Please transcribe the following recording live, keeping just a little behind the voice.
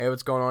Hey,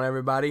 what's going on,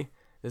 everybody?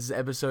 This is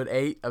episode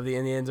 8 of the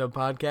In the End Zone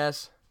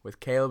podcast with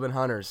Caleb and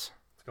Hunters.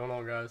 What's going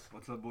on, guys?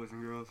 What's up, boys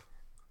and girls?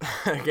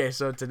 Okay,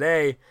 so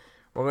today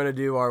we're going to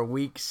do our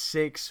Week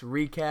 6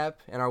 recap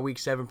and our Week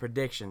 7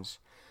 predictions.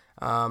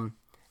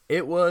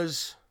 It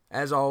was,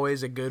 as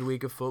always, a good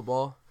week of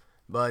football,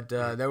 but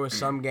there were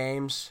some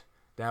games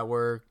that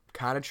were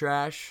kind of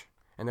trash,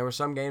 and there were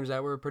some games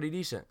that were pretty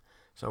decent.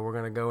 So we're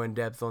going to go in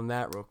depth on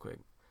that real quick.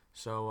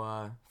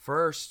 So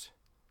first,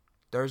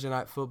 Thursday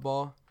Night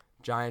Football,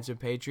 Giants and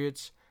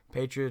Patriots.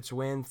 Patriots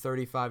win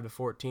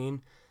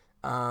 35-14.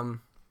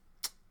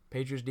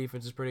 Patriots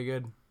defense is pretty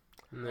good.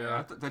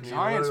 Yeah, the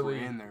Giants were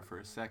in there for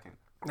a second.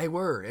 They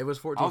were. It was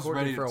 14-14 for a while. I was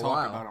ready to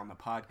talk about it on the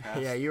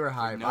podcast. Yeah, you were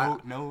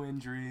hyped. No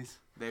injuries.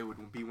 They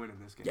would be winning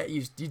this game. Yeah,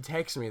 you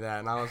texted me that,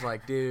 and I was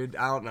like, dude,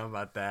 I don't know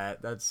about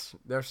that.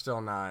 They're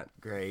still not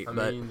great. I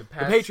but mean, the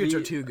Patriots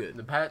are too good.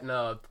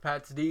 The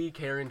Pats D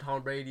carrying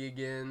Tom Brady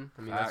again.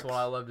 I mean, that's what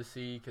I love to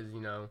see because,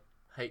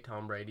 hate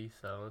Tom Brady,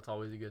 so it's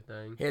always a good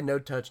thing. He had no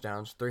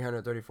touchdowns,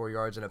 334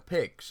 yards and a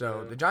pick.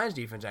 So the Giants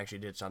defense actually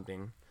did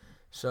something.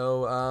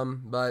 So,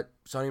 but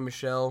Sonny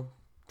Michel,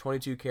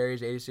 22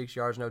 carries, 86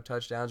 yards, no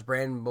touchdowns.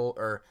 Brandon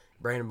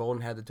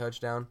Bolden had the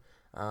touchdown.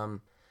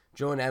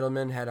 Julian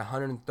Edelman had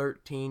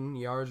 113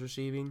 yards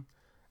receiving.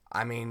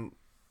 I mean,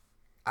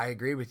 I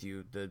agree with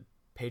you. The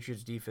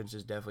Patriots defense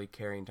is definitely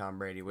carrying Tom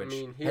Brady, which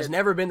has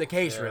never been the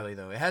case, really,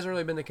 though. It hasn't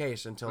really been the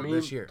case until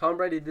this year. Tom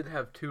Brady did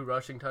have 2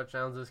 rushing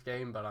touchdowns this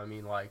game, but,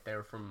 they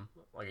were from,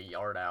 a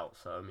yard out,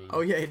 so, Oh,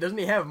 yeah, doesn't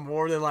he have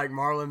more than,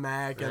 Marlon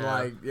Mack and,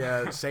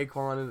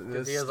 Saquon?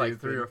 Because he has,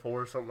 3 or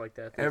 4 or something like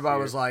that.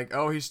 Everybody was like,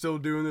 oh, he's still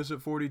doing this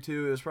at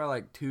 42. It was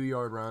probably,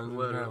 2-yard runs.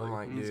 Literally. I'm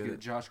like, he needs to get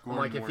Josh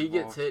Gordon I'm like, if he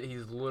gets hit,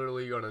 he's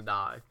literally going to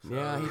die. So.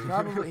 Yeah,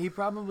 he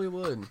probably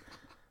would.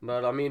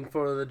 But,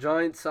 for the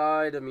Giants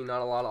side,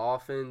 not a lot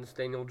of offense.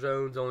 Daniel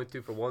Jones only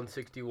threw for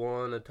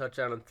 161, a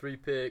touchdown and 3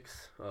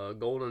 picks.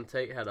 Golden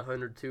Tate had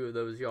 102 of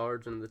those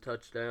yards in the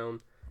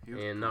touchdown,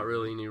 and not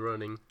really any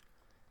running.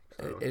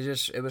 So.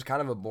 It was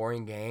kind of a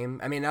boring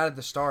game. Not at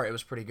the start. It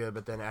was pretty good,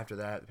 but then after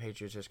that, the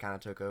Patriots just kind of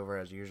took over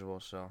as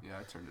usual. So yeah,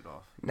 I turned it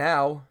off.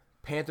 Now,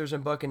 Panthers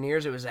and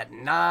Buccaneers. It was at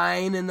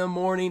 9 in the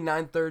morning,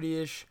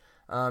 9:30ish,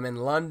 in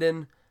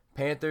London.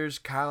 Panthers.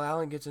 Kyle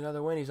Allen gets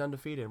another win. He's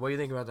undefeated. What do you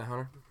think about that,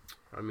 Hunter?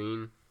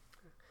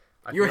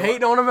 You were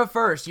hating on him at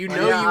first. You were.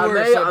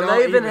 I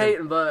may have been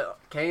hating, but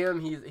Cam,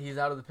 he's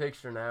out of the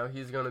picture now.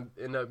 He's going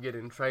to end up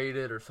getting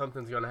traded or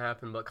something's going to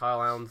happen, but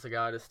Kyle Allen's the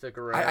guy to stick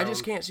around. I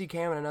just can't see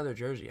Cam in another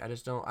jersey. I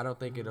don't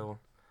think it'll.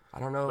 I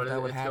don't know if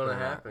that would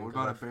happen. What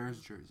about a Bears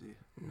jersey?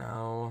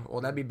 No.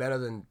 Well, that'd be better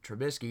than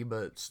Trubisky,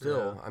 but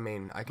still,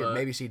 yeah. I could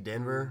maybe see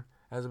Denver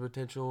as a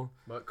potential.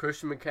 But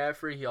Christian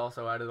McCaffrey, he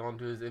also added on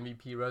to his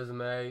MVP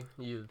resume.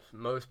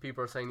 Most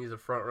people are saying he's a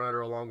front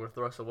runner along with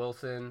Russell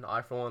Wilson.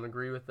 I, for one,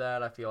 agree with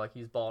that. I feel like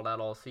he's balled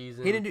out all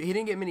season. He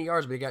didn't get many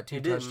yards, but he got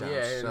 2 touchdowns.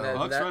 Yeah, so.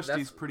 Bucks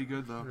Rusty's pretty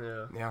good,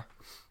 though. Yeah.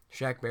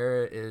 Shaq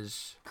Barrett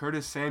is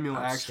Curtis Samuel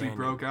actually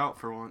broke out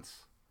for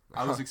once.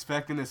 I was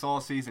expecting this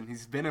all season.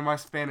 He's been in my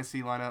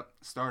fantasy lineup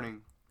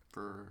starting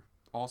for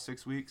all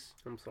 6 weeks.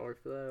 I'm sorry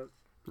for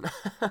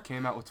that.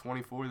 Came out with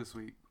 24 this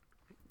week.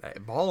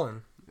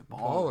 Balling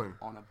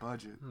on a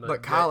budget.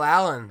 But Kyle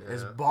Allen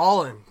is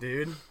balling,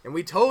 dude. And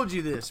we told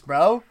you this,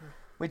 bro.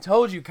 We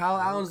told you Kyle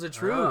Allen's the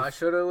truth. I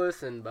should have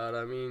listened, but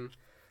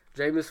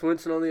Jameis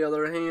Winston on the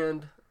other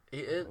hand,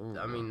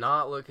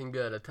 not looking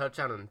good. A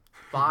touchdown and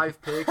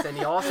 5 picks, and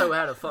he also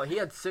he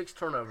had 6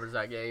 turnovers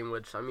that game,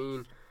 which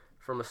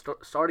from a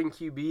starting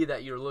QB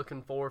that you're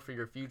looking for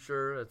your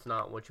future, it's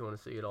not what you want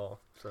to see at all.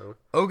 So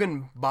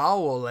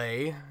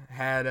Ogunbowale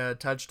had a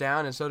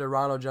touchdown, and so did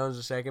Ronald Jones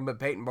the second. But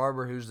Peyton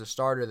Barber, who's the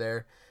starter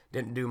there,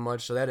 didn't do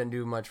much. So that didn't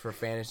do much for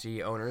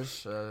fantasy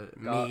owners,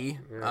 me.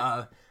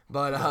 Yeah.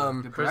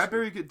 Did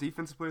Bradbury get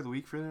Defensive Player of the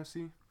Week for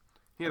NFC?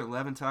 He had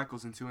 11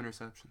 tackles and 2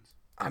 interceptions.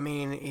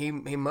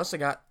 He must have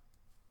got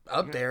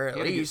up there at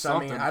least.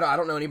 I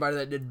don't know anybody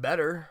that did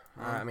better.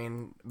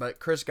 But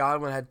Chris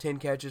Godwin had 10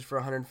 catches for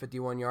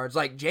 151 yards.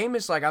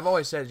 Jameis, I've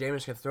always said,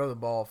 Jameis can throw the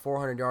ball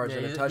 400 yards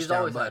and a touchdown. He's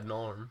always had an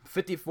arm.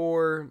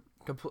 54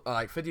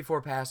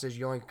 passes,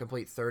 you only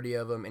complete 30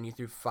 of them, and you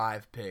threw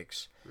 5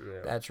 picks.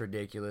 Yeah. That's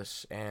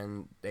ridiculous,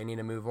 and they need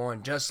to move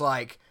on, just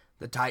like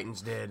the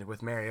Titans did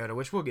with Mariota,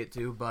 which we'll get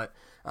to. But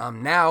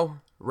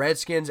now,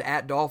 Redskins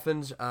at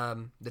Dolphins,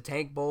 the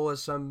Tank Bowl,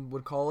 as some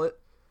would call it.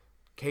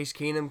 Case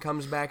Keenum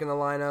comes back in the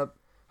lineup,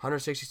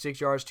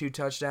 166 yards, 2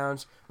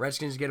 touchdowns.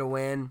 Redskins get a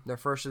win, their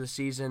first of the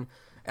season.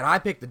 And I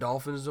picked the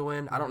Dolphins to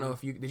win. I don't know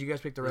if did you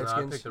guys pick the Redskins?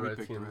 No, I picked the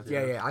Redskins.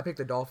 Yeah, I picked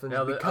the Dolphins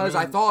because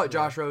I thought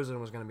Josh Rosen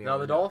was going to be on.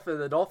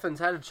 The Dolphins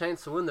had a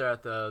chance to win there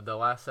at the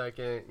last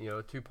second,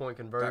 2-point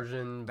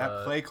conversion.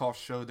 That play call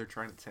showed they're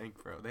trying to tank,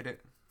 bro. They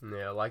didn't.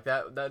 Yeah,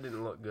 that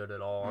didn't look good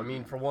at all.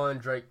 Mm-hmm. For one,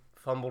 Drake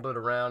fumbled it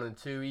around, and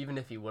 2, even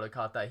if he would have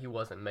caught that, he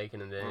wasn't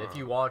making it in. If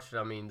you watched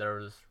it, there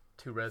was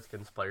 2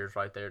 Redskins players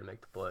right there to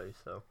make the play.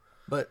 So,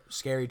 but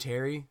Scary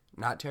Terry,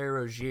 not Terry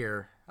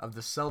Rozier of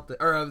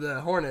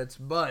the Hornets,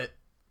 but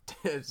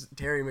it's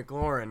Terry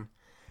McLaurin,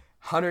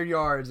 100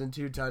 yards and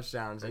 2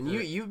 touchdowns. And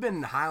you've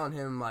been high on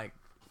him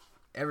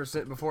ever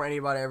since before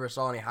anybody ever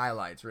saw any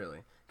highlights, really.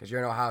 Because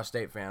you're an Ohio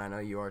State fan. I know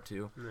you are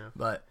too. Yeah.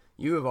 But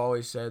you have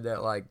always said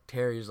that, like,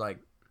 Terry's, like,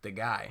 the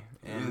guy.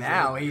 And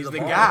now he's the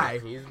guy.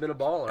 He's been a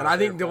baller. And I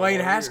think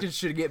Dwayne Haskins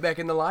should get back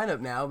in the lineup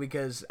now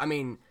because, I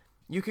mean,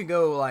 you could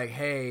go, like,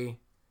 hey,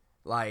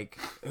 like,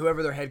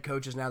 whoever their head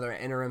coach is now, their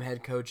interim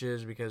head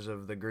coaches because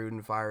of the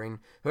Gruden firing,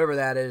 whoever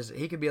that is,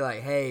 he could be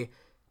like, hey,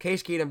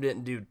 Case Keenum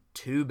didn't do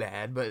too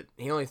bad, but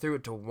he only threw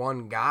it to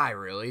one guy,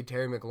 really,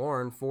 Terry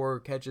McLaurin, 4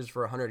 catches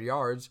for 100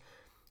 yards.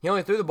 He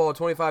only threw the ball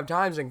 25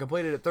 times and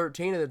completed it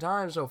 13 at a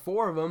time, so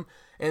 4 of them,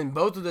 and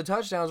both of the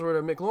touchdowns were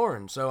to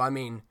McLaurin. So, I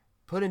mean,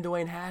 put in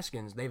Dwayne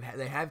Haskins. They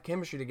have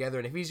chemistry together,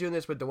 and if he's doing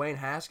this with Dwayne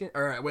Haskins,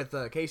 or with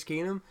Case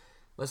Keenum,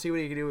 let's see what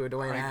he can do with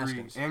Dwayne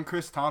Haskins. And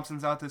Chris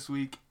Thompson's out this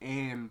week,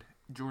 and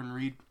Jordan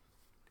Reed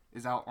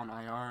is out on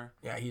IR.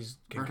 Yeah, he's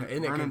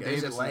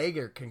is it leg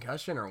or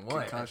concussion or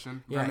what?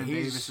 Concussion. Yeah, Vernon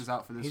Davis is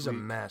out for this week. He's a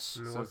mess.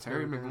 So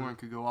Terry McLaurin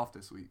could go off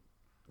this week.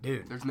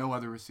 Dude. There's no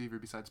other receiver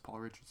besides Paul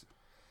Richardson.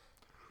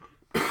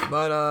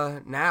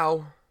 But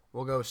now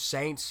we'll go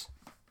Saints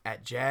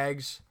at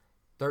Jags,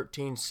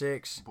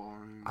 13-6.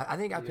 Boring. I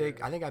think I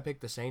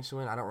picked the Saints to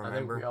win. I don't remember. I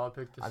think we all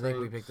picked the Saints. I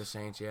think we picked the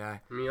Saints. Yeah.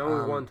 I mean,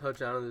 only 1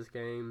 touchdown in this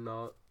game.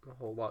 Not a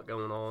whole lot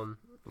going on.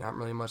 Not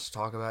really much to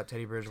talk about.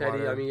 Teddy Bridgewater.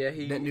 Teddy, I mean, yeah,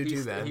 he didn't do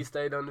too bad. He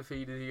stayed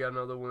undefeated. He got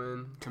another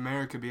win.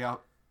 Kamara could be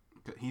out.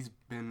 He's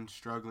been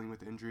struggling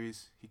with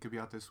injuries. He could be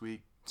out this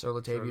week. So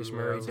Latavius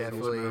Murray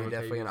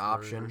definitely an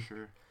option. For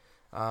sure.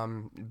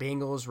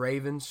 Bengals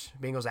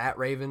at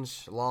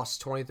Ravens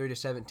lost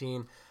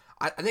 23-17.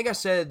 I think I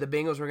said the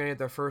Bengals were going to get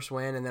their first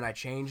win, and then I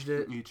changed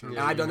it.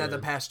 I've done that the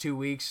past 2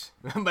 weeks.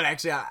 But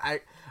actually, I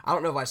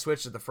don't know if I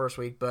switched it the first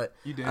week. But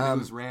you did. It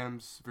was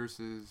Rams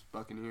versus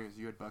Buccaneers.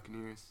 You had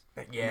Buccaneers.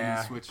 Yeah. And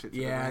you switched it to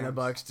the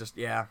Bucs just,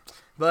 yeah.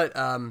 But,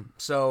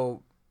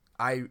 so,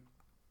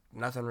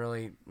 nothing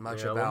really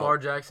much about. Lamar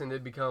Jackson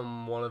did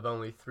become one of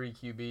only 3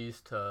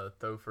 QBs to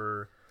throw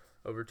for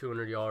over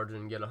 200 yards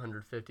and get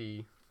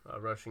 150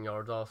 rushing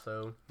yards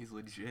also. He's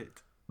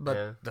legit.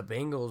 But the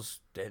Bengals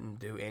didn't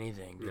do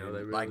anything, dude. No, they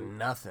really, like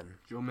nothing.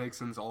 Joe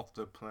Mixon's off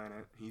the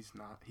planet. He's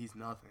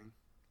nothing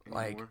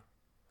anymore. Like,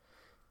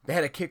 they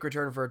had a kick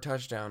return for a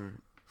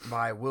touchdown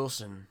by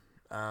Wilson,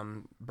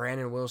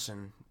 Brandon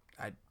Wilson.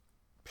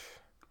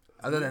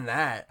 Other than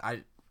that,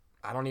 I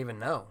don't even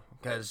know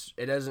because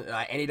it doesn't.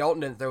 Andy Dalton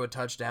didn't throw a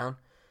touchdown.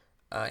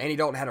 Andy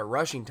Dalton had a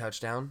rushing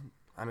touchdown.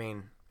 I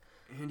mean,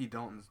 Andy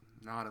Dalton's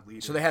not a leader.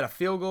 So they had a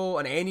field goal,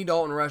 an Andy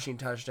Dalton rushing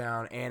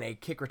touchdown, and a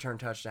kick return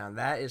touchdown.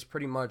 That is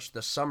pretty much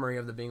the summary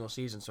of the Bengals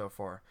season so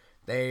far.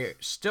 They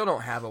still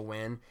don't have a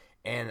win,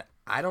 and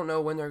I don't know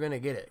when they're going to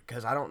get it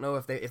because I don't know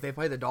if they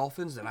play the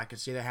Dolphins, then I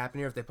could see that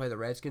happening. Or if they play the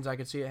Redskins, I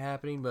could see it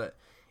happening. But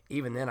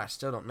even then, I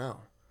still don't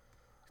know.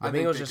 The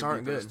Bengals just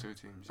aren't good.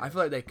 I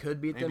feel like they could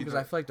beat them because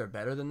I feel like they're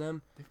better than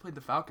them. They've played the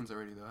Falcons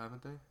already, though,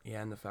 haven't they?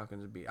 Yeah, and the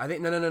Falcons would beat. I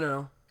think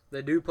no.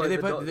 They do play.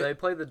 They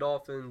play the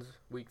Dolphins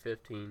week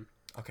 15.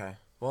 Okay.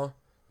 Well,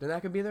 then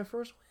that could be their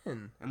first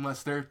win.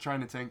 Unless they're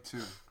trying to tank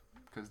too,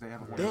 because they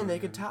haven't won. Then they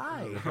could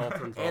tie.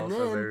 And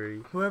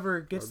then whoever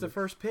gets the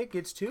first pick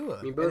gets Tua.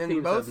 I mean, both and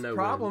then both no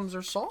problems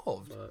are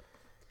solved.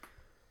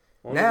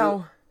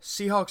 Now,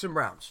 Seahawks and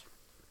Browns.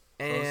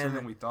 Closer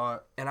than we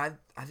thought. And I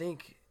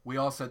think... We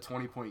all said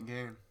 20-point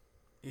game.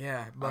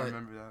 Yeah, but I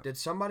remember that. Did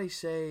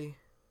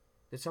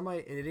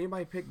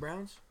anybody pick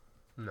Browns?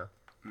 No.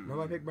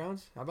 Nobody picked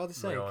Browns? I'm about to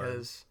say,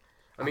 because...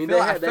 I mean,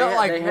 I felt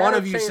like one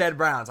of you said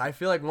Browns. I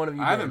feel like one of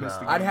you. I haven't missed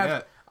the game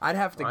yet. I'd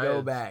have to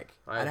go back.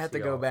 I'd have to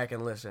go back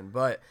and listen.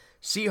 But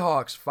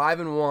Seahawks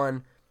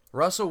 5-1.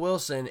 Russell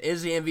Wilson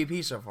is the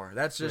MVP so far.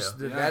 That's just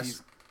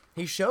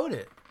he showed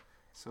it.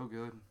 So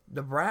good.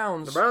 The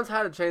Browns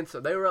had a chance.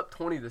 They were up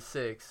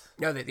 20-6.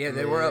 No,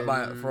 they were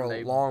up for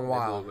a long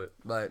while.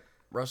 But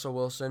Russell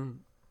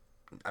Wilson,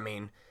 I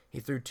mean, he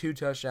threw 2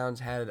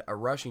 touchdowns, had a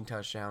rushing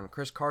touchdown.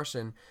 Chris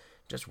Carson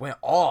just went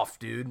off,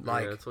 dude.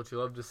 Like, that's what you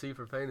love to see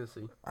for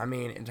fantasy. I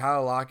mean, and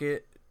Tyler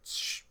Lockett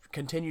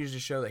continues to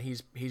show that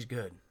he's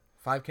good.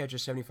 5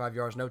 catches, 75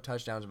 yards, no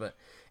touchdowns.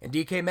 And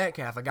DK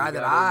Metcalf, a guy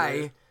that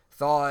I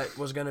thought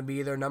was going to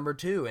be their number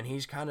 2, and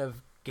he's kind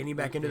of getting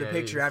back into the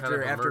picture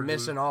after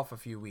missing off a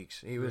few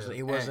weeks. He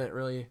wasn't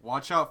really.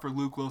 Watch out for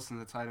Luke Wilson,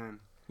 the tight end.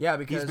 Yeah,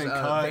 because he's been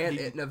cut.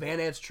 Van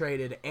Nant's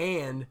traded,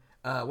 and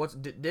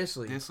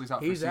Disley? Disley's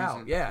out. He's for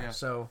out. Yeah.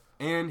 So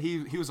and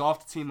he was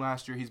off the team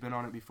last year. He's been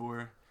on it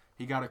before.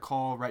 He got a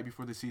call right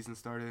before the season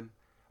started.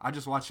 I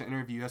just watched an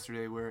interview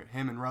yesterday where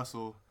him and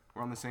Russell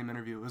were on the same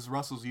interview. It was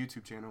Russell's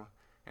YouTube channel,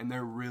 and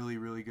they're really,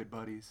 really good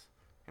buddies.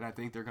 And I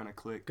think they're going to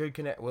click. Good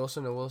connect.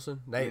 Wilson to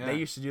Wilson. They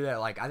used to do that.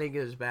 Like, I think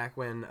it was back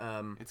when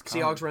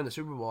Seahawks were in the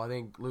Super Bowl. I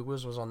think Luke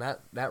Wilson was on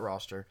that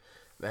roster.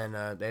 And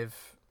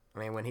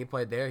when he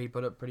played there, he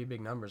put up pretty big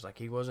numbers. Like,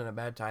 he wasn't a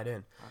bad tight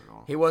end. Not at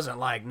all. He wasn't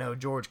like no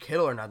George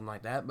Kittle or nothing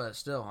like that, but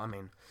still, I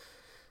mean.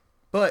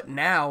 But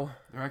now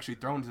they're actually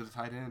throwing to the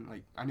tight end.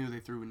 Like, I knew they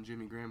threw when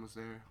Jimmy Graham was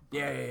there.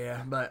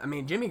 Yeah. But I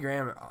mean, Jimmy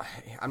Graham.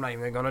 I'm not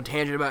even going to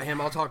tangent about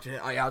him. I'll talk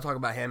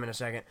about him in a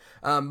second.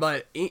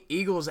 But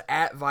Eagles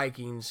at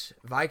Vikings.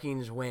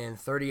 Vikings win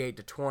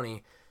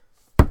 38-20.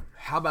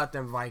 How about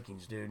them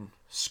Vikings, dude?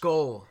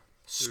 Skull.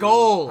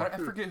 I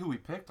forget who we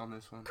picked on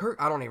this one. Kirk,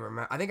 I don't even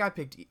remember. I think I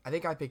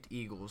picked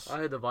Eagles.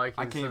 I had the Vikings.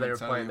 I can't so they even were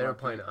tell playing. you They were what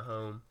playing pick. at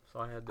home, so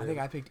I had. I think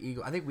I picked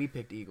Eagles. I think we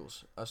picked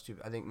Eagles. Us two.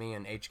 I think me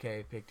and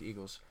HK picked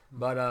Eagles.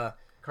 But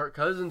Kirk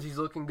Cousins, he's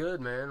looking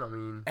good, man. I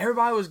mean,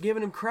 everybody was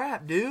giving him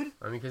crap, dude.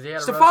 because he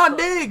had a Stephon rough start.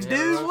 Diggs, He had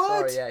a dude, rough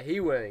what? start. Yeah, he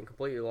went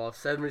completely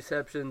lost. 7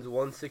 receptions,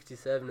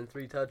 167, and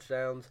 3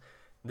 touchdowns.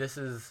 This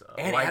is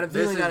And like, Adam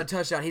this Thielen is- got a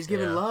touchdown. He's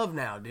giving yeah. love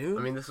now, dude.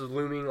 I mean, this is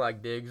looming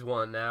like Diggs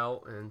won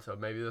out, and so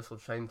maybe this will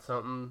change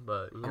something.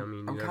 But you know, you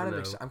I'm never kind know.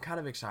 of I'm kind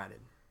of excited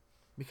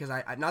because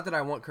I not that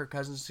I want Kirk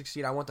Cousins to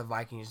succeed. I want the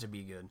Vikings to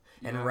be good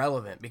and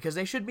relevant because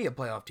they should be a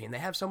playoff team. They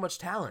have so much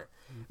talent.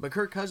 But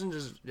Kirk Cousins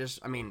is just.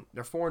 I mean,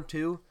 they're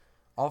 4-2,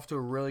 off to a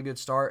really good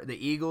start.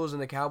 The Eagles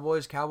and the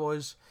Cowboys.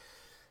 Cowboys,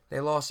 they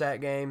lost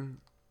that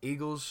game.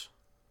 Eagles,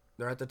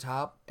 they're at the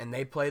top and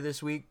they play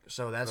this week,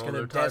 so that's Well,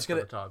 gonna they're tied for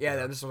gonna the top, yeah,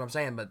 yeah. that's what I'm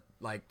saying. But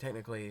like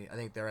technically, I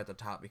think they're at the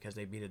top because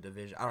they beat a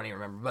division. I don't even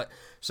remember, but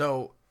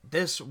so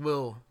this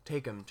will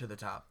take them to the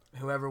top.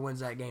 Whoever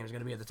wins that game is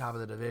going to be at the top of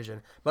the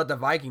division. But the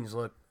Vikings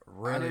look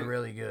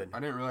really good.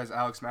 I didn't realize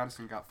Alex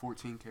Madison got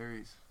 14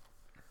 carries.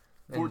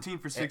 14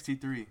 for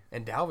 63.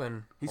 And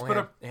Dalvin, He's only put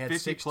up had 50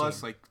 16.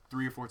 plus like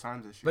 3 or 4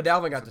 times this year. But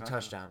Dalvin got As a the backup.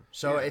 touchdown.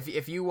 So Yeah.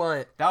 if you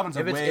want, Dalvin's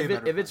a if it's way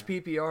better if it's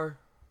player. PPR,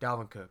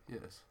 Dalvin Cook.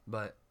 Yes.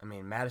 But I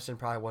mean, Madison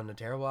probably wasn't a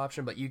terrible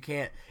option. But you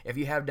can't if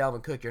you have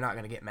Dalvin Cook, you're not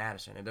going to get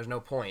Madison, and there's no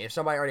point. If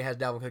somebody already has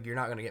Dalvin Cook, you're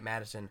not going to get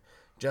Madison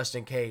just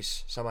in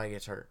case somebody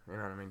gets hurt. You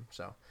know what I mean?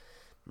 So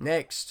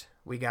next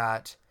we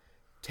got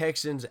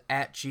Texans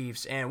at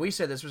Chiefs, and we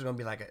said this was going to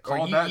be like a.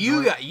 Call Or that,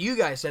 you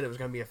guys said it was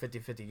going to be a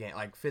 50-50 game,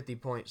 like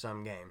 50-point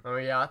some game. I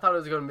mean, yeah, I thought it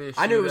was going to be a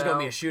shootout. I knew it was going to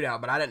be a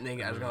shootout, but I didn't think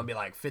it was going to be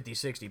like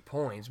 50-60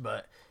 points.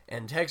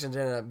 And Texans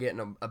ended up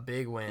getting a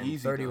big win,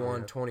 Easy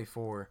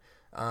 31-24.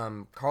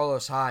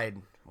 Carlos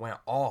Hyde went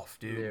off,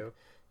 dude. Yeah.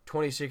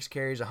 26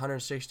 carries,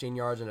 116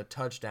 yards, and a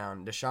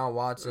touchdown. Deshaun I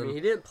Watson. mean,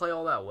 he didn't play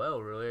all that well,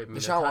 really. I mean,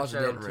 Deshaun a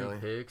Watson touchdown, didn't 2 really.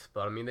 picks,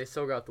 but I mean, they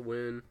still got the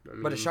win. I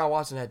mean, But Deshaun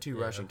Watson had 2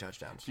 rushing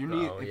touchdowns. If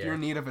you're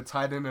in need of a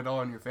tight end at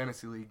all in your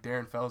fantasy league,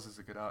 Darren Fells is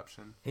a good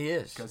option He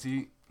is. because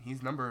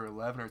he's number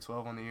 11 or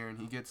 12 on the year, and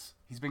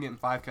he's been getting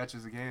 5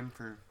 catches a game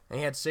for. And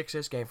he had 6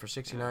 this game for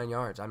 69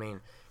 yards. I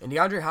mean, and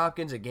DeAndre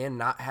Hopkins, again,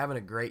 not having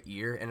a great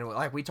year. And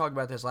like we talked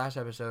about this last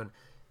episode,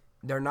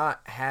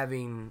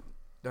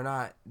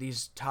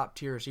 these top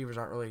tier receivers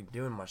aren't really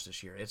doing much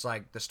this year. It's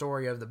like the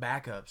story of the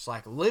backups.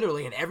 Like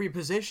literally in every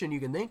position you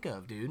can think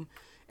of, dude.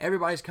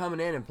 Everybody's coming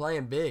in and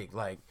playing big.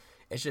 Like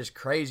it's just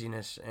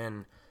craziness.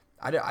 And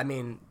I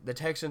mean, the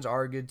Texans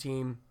are a good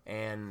team,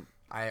 and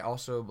I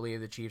also believe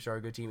the Chiefs are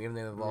a good team, even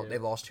though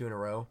they've lost 2 in a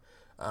row.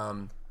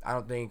 I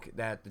don't think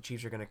that the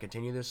Chiefs are going to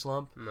continue this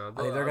slump. No,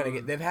 I think they're going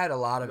to they've had a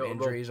lot of they'll-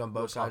 injuries on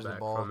they'll both sides of come the back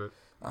ball. from it.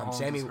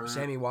 Mahomes is hurt.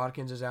 Sammy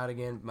Watkins is out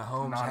again.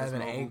 Mahomes Not as having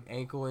mobile.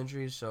 ankle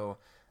injuries. So,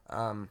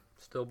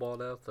 Still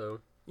balled out, though.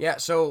 yeah,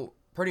 so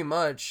pretty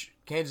much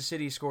Kansas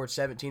City scored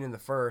 17 in the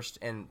first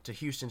and to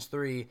Houston's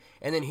 3,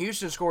 and then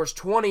Houston scores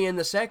 20 in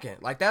the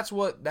second. Like that's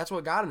what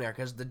got them there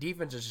because the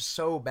defense is just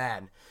so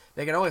bad.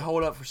 They can only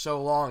hold up for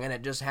so long, and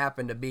it just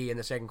happened to be in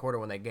the second quarter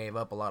when they gave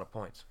up a lot of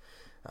points.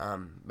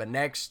 But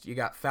next you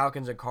got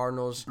Falcons and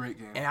Cardinals. Great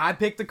game. And I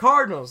picked the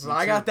Cardinals. So Me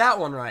I got too. that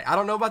one right. I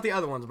don't know about the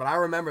other ones, but I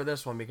remember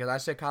this one because I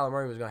said Kyler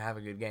Murray was going to have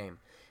a good game.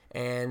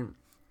 And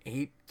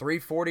he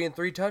 340 and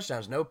 3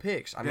 touchdowns, no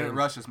picks. I Didn't mean,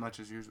 rush as much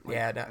as usual.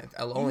 yeah,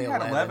 only he had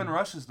 11. 11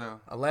 rushes though.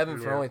 11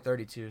 for Yeah. only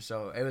 32,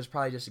 so it was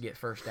probably just to get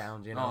first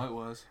downs, you know. Oh, it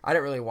was. I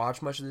didn't really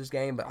watch much of this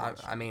game, but Gosh.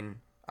 I mean,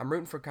 I'm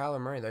rooting for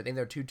Kyler Murray. I think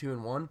they're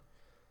 2-2-1.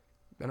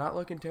 They're not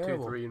looking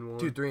terrible. 2-3-1.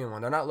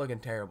 2-3-1. They're not looking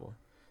terrible.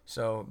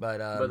 So, but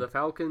the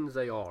Falcons,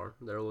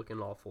 they're looking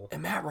awful.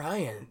 and Matt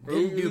Ryan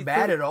didn't do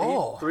bad at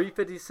all,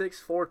 356,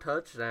 4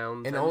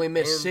 touchdowns, and only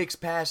missed 6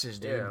 passes,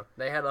 dude. Yeah,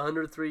 they had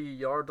 103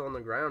 yards on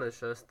the ground.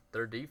 It's just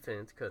their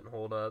defense couldn't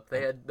hold up.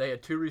 They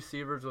had 2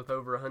 receivers with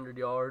over 100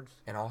 yards.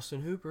 And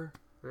Austin Hooper,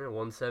 Yeah,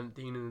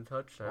 117 in the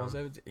touchdown.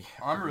 117.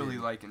 I'm really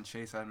liking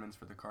Chase Edmonds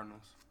for the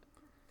Cardinals.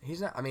 He's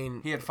not. I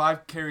mean, He had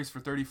 5 carries for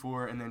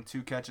 34 and then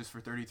 2 catches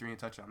for 33 and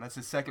a touchdown. That's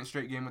his second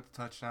straight game with the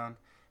touchdown.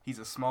 He's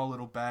a small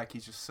little back.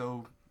 He's just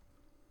so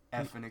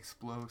effing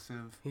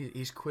explosive.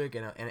 he's quick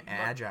and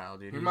agile,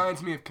 dude. He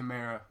reminds me of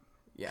Kamara.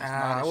 Yeah, just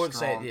not I as wouldn't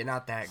strong, say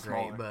not that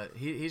smaller. great, but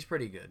he's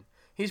pretty good.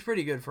 He's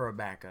pretty good for a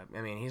backup.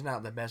 I mean, he's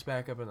not the best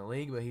backup in the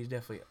league, but he's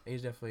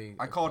definitely.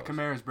 I called close.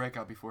 Kamara's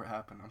breakout before it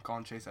happened. I'm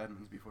calling Chase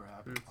Edmonds before it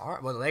happened. All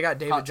right, well they got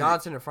David Hot take.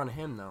 Johnson in front of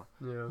him though,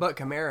 Yeah. but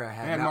Kamara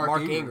had And Mark,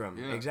 Mark Ingram. Ingram,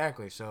 yeah.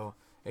 Exactly. So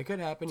it could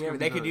happen. It's Yeah, gonna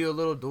they be could good. do a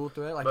little dual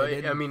threat like But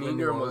they did. I mean, in New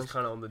Ingram was Orleans.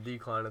 kind of on the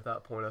decline at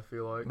that point. I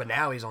feel like. But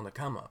now he's on the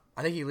come up.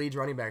 I think he leads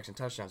running backs in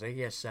touchdowns. I think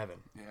he has 7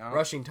 Yeah,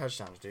 rushing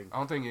touchdowns, dude. I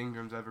don't think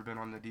Ingram's ever been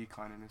on the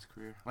decline in his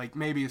career. Like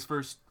maybe his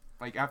first,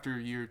 like after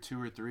year 2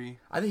 or 3.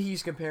 I think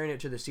he's comparing it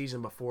to the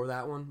season before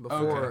that one,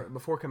 Okay.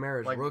 before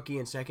Kamara's Like- rookie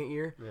and second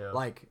year. Yeah.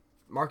 Like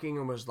Mark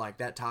Ingram was like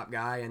that top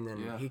guy, and then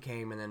Yeah. he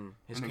came, and then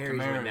his And then carries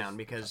went Kamara's- down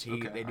because okay,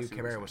 they I knew see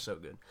what you're Kamara was so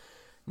good.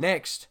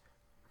 Next,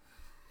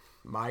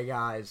 my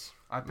guys,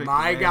 I picked my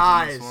the Rams in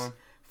guys, this one.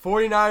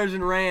 49ers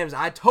and Rams.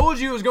 I told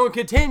you it was going to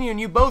continue, and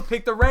you both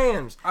picked the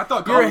Rams. I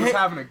thought Goff was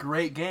having a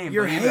great game.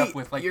 You're, but he ended up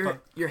with, like,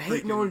 you're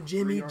hating on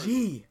Jimmy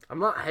G. I'm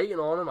not hating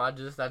on him. I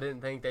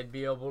didn't think they'd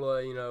be able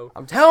to,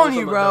 I'm telling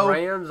you, bro.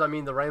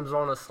 The Rams are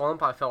on a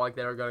slump. I felt like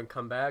they were going to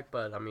come back,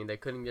 but, they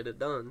couldn't get it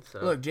done. So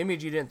look, Jimmy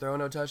G didn't throw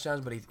no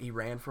touchdowns, but he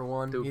ran for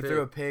one. He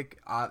threw a pick.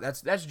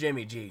 That's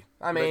Jimmy G.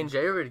 But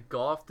Jared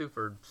Goff threw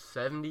for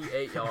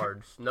 78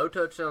 yards. No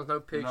touchdowns, no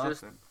picks.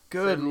 Just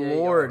good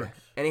Lord. Yards.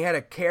 And he had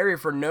a carry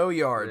for no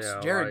yards.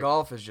 Yeah, Jared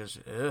Goff is just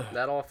ugh.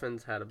 That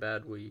offense had a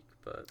bad week,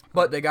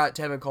 but they got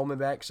Tevin Coleman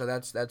back, so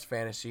that's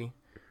fantasy.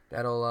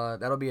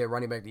 That'll be a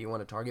running back that you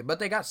want to target. But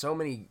they got so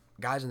many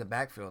guys in the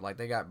backfield. Like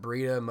they got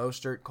Breida,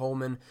 Mostert,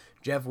 Coleman,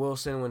 Jeff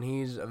Wilson when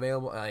he's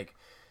available. Like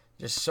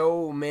just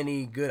so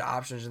many good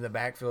options in the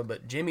backfield.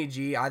 But Jimmy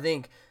G, I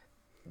think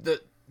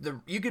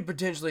you could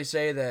potentially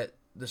say that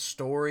the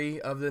story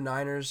of the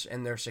Niners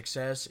and their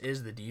success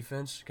is the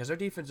defense, because their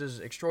defense is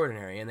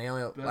extraordinary, and they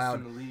only allowed best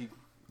in the league,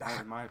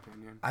 in my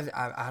opinion.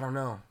 I don't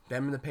know.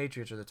 Them and the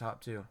Patriots are the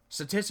top two.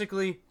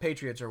 Statistically,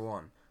 Patriots are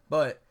one,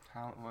 but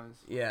talent-wise,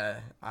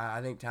 yeah,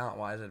 I think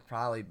talent-wise it'd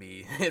probably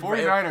be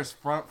 49ers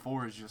front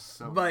four is just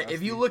so. But nasty.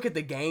 if you look at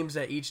the games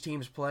that each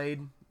team's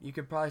played, you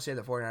could probably say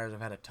the 49ers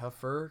have had a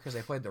tougher because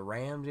they played the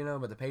Rams,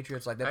 but the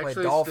Patriots, they played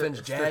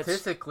Dolphins, Jets.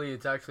 Statistically,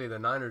 it's actually the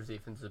Niners'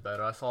 defense is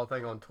better. I saw a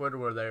thing on Twitter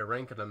where they were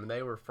ranking them, and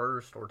they were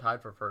first or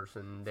tied for first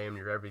in damn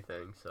near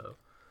everything. So,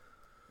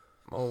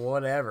 well,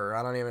 whatever.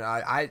 I don't even.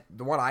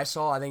 The one I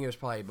saw, I think it was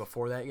probably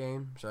before that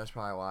game, so that's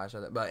probably why I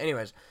said that. But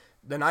anyways,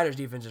 the Niners'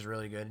 defense is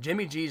really good.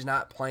 Jimmy G's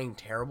not playing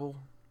terrible.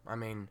 I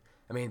mean,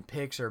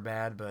 picks are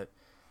bad, but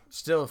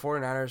still, the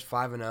 49ers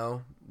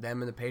 5-0.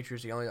 Them and the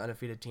Patriots, the only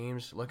undefeated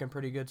teams, looking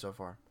pretty good so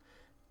far.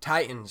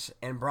 Titans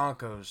and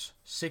Broncos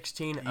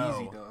 16-0.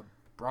 Easy dub.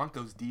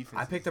 Broncos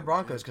defense. I picked the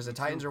Broncos because the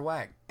Titans are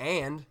whack,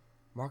 and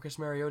Marcus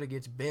Mariota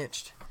gets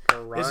benched.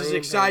 Ryan This is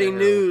exciting Tannehill.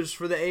 news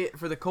for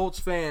the Colts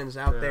fans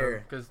out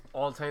there. Because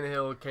all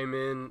Tannehill came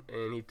in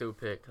and he threw a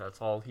pick.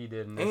 That's all he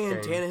did in this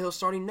And game. Tannehill's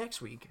starting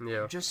next week.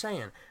 Yeah. Just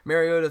saying.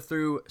 Mariota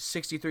threw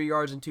 63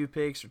 yards and 2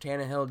 picks.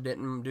 Tannehill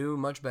didn't do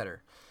much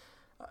better.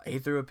 He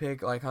threw a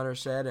pick, like Hunter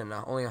said, and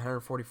only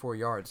 144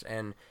 yards.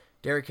 And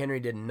Derrick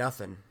Henry did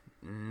nothing.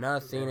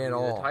 Nothing at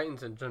all. The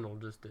Titans in general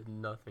just did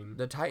nothing.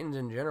 The Titans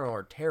in general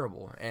are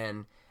terrible.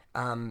 And,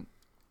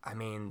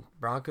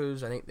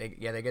 Broncos, I think they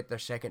get their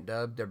second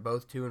dub. They're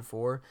both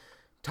 2-4.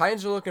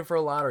 Titans are looking for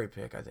a lottery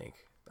pick, I think.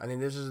 I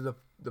think this is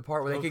the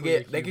part where they could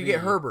get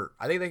Herbert.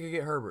 I think they could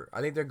get Herbert. I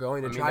think they're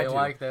going to try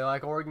to. They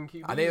like Oregon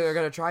QBs. I think they're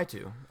going to try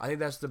to. I think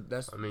that's.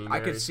 I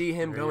could see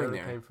him going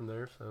there. Came from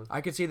there, so.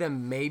 I could see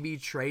them maybe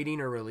trading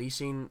or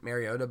releasing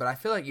Mariota, but I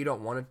feel like you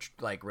don't want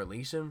to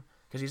release him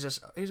because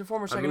he's a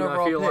former second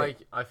overall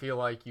pick. I feel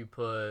like you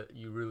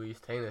release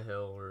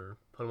Tannehill or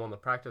put him on the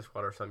practice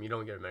squad or something. You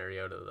don't get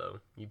Mariota though.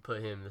 You put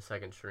him in the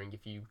second string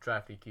if you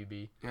draft a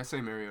QB. Yeah, I say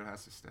Mariota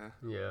has to stay.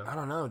 Yeah. I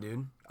don't know,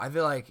 dude. I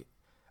feel like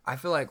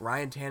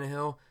Ryan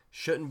Tannehill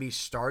shouldn't be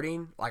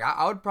starting. Like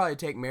I would probably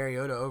take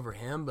Mariota over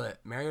him, but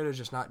Mariota's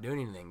just not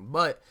doing anything.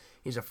 But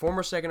he's a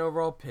former second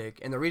overall pick,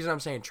 and the reason I'm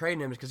saying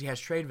trading him is because he has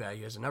trade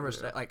value as a number.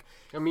 Yeah.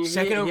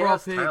 Second he overall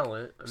has pick,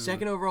 talent.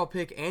 second overall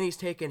pick, and he's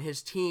taken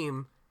his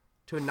team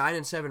to a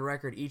 9-7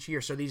 record each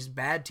year. So these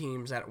bad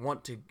teams that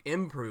want to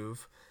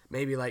improve,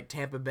 maybe like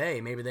Tampa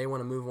Bay, maybe they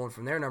want to move on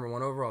from their number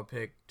 1 overall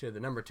pick to the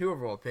number 2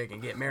 overall pick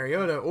and get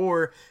Mariota,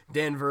 or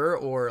Denver,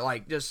 or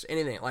just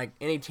anything, like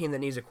any team that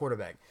needs a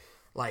quarterback.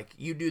 Like,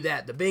 you do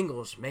that. The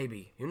Bengals,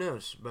 maybe. Who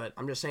knows? But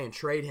I'm just saying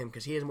trade him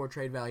because he has more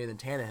trade value than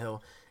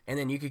Tannehill. And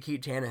then you could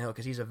keep Tannehill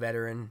because he's a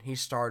veteran. He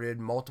started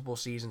multiple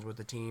seasons with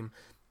the team.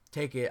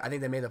 Take it. I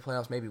think they made the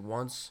playoffs maybe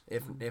once,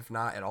 if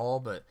not at all.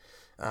 But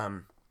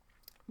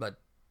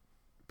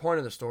point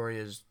of the story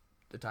is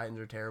the Titans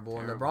are terrible.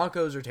 And the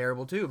Broncos are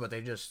terrible too. But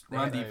they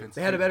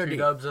had a better two team.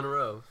 dubs in a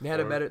row. They had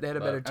a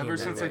better team. Ever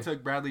since they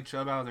took Bradley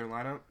Chubb out of their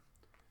lineup,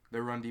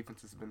 their run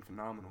defense has been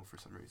phenomenal for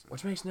some reason.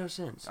 Which makes no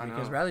sense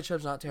because Bradley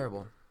Chubb's not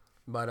terrible.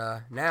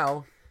 But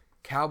now,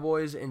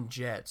 Cowboys and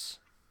Jets,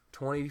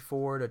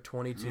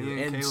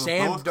 24-22. And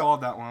Sam both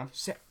called that one.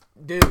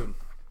 Dude,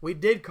 we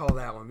did call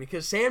that one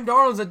because Sam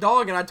Darnold's a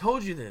dog, and I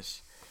told you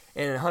this.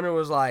 And Hunter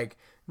was like,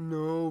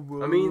 "No,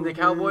 bro." I mean, the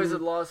Cowboys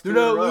had lost. They're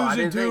not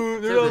losing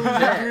two. They're not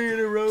losing 3 in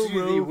a row, to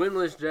bro. the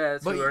winless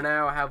Jets, who are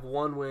now have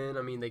 1 win.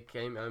 I mean, they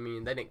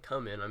didn't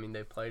come in. I mean,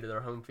 they played to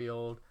their home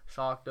field,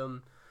 shocked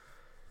them.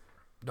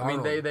 Darnold.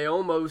 I mean, they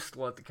almost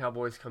let the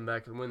Cowboys come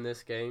back and win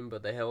this game,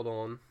 but they held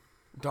on.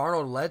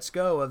 Darnold lets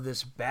go of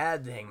this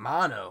bad thing,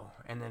 mono,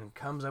 and then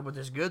comes up with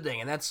this good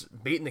thing, and that's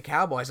beating the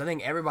Cowboys. I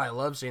think everybody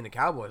loves seeing the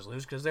Cowboys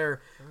lose because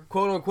they're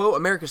quote-unquote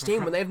America's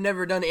team when they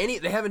haven't done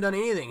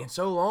anything in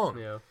so long.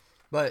 Yeah.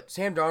 But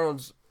Sam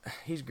Darnold's,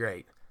 he's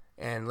great.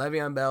 And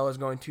Le'Veon Bell is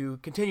going to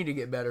continue to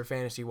get better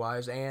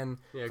fantasy-wise and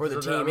for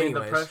the team anyways.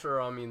 The pressure,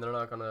 they're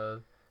not going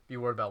to be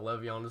worried about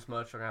Le'Veon as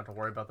much. They're going to have to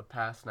worry about the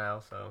pass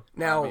now. So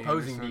now,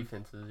 opposing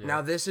defenses. Yeah.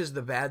 Now, this is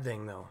the bad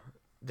thing, though.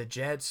 The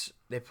Jets,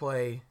 they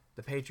play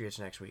the Patriots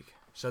next week.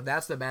 So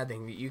that's the bad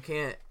thing. You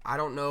can't – I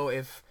don't know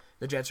if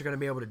the Jets are going to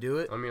be able to do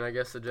it. I mean, I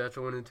guess the Jets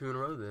are winning 2 in a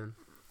row then.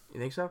 You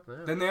think so? Yeah.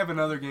 Then they have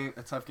another game,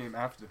 a tough game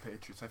after the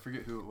Patriots. I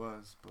forget who it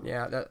was. But,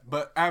 Yeah.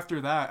 But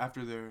after that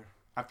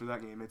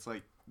game, it's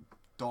like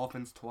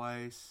Dolphins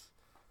twice.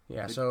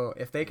 Yeah. So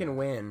if they can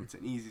win, It's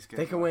an easy if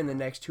schedule. they can win the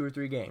next 2 or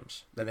 3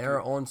 games, then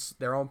they're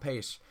on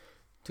pace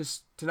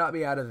to not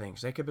be out of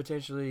things. They could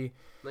potentially.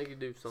 They could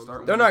do something.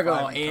 Start They're not 5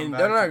 going and to come end. back.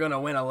 They're not going to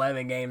win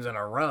 11 games in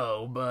a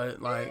row.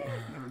 But like,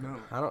 You never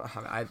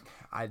know.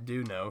 I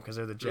do know because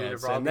they're the I mean,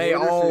 Jets, Robbie and they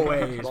Anderson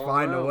always balling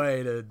find a out.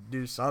 way to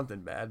do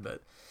something bad.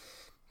 But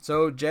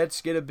so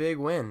Jets get a big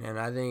win, and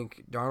I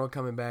think Darnold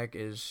coming back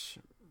is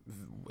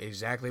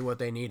exactly what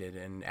they needed.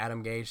 And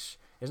Adam Gase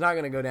is not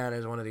going to go down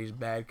as one of these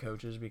bad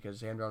coaches because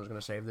Sam Darnold's going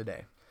to save the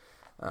day.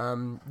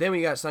 Then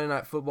we got Sunday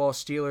Night Football,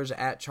 Steelers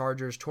at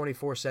Chargers,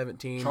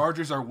 24-17.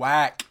 Chargers are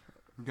whack.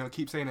 I'm gonna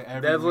keep saying it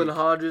every Devlin week.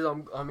 Hodges,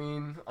 I'm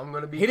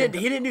gonna be. He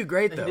didn't do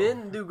great though. He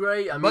didn't do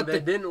great. I mean, But they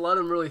didn't let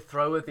him really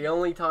throw it. The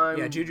only time,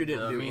 Yeah, Juju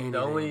didn't do The anything.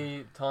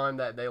 only time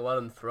that they let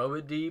him throw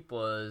it deep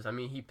was, I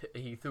mean,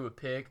 he threw a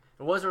pick.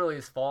 It wasn't really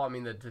his fault. I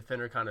mean, the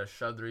defender kind of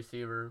shoved the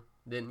receiver,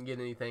 didn't get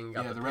anything.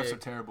 Got Yeah, the refs are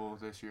pick. terrible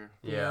this year.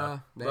 Yeah,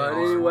 they but are.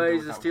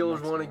 anyways, the That was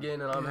Steelers the won next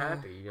again, and I'm Yeah.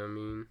 happy. I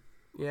mean,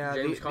 Yeah,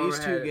 James Conner these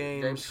 2 had,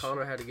 games. James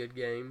Conner had a good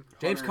game.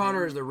 James Conner Conner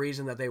did. is the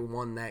reason that they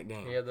won that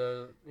game. Yeah,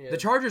 The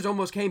Chargers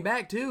almost came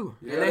back too.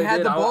 Yeah, and they had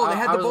did. the ball. They I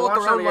had the was ball at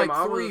watching their own game.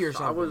 like 3 or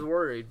something. I was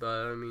worried,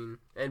 but I mean,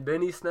 and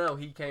Benny Snell,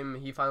 he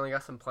finally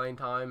got some playing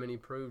time, and he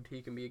proved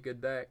he can be a good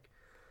back.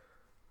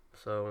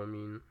 So I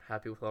mean,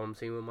 happy with what I'm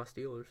seeing with my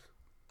Steelers.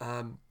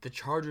 The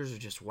Chargers are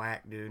just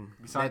whack, dude.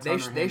 Besides They-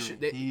 Hunter they Henry, should-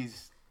 they-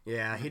 he's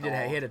Yeah, he did.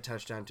 He had a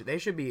touchdown too. They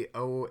should be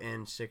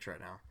 0-6 right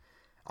now,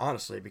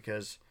 honestly,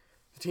 because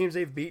the teams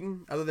they've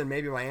beaten, other than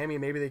maybe Miami,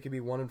 maybe they could be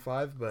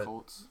 1-5. But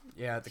Colts.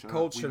 yeah, the Should've-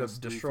 Colts we should have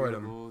missed 3 destroyed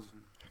field them. goals.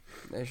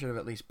 They should have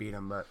at least beat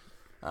them. But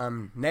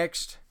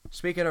next,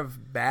 speaking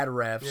of bad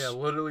refs, Yeah,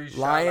 literally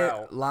shout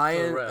out to the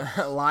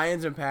refs.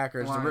 Lions and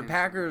Packers. The Lions.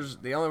 Packers.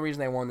 The only reason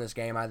they won this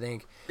game, I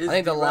think Is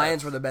the the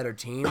Lions refs. were the better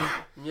team.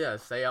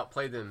 Yes, they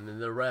outplayed them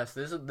and the rest.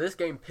 This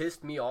game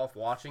pissed me off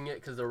watching it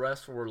because the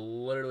refs were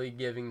literally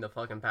giving the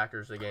fucking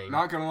Packers the game.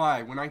 Not gonna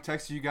lie, when I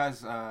texted you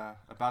guys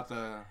about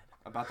the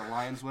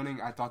Lions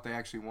winning, I thought they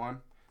actually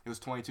won. It was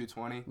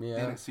 22-20. Yeah.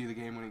 Didn't see the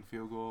game-winning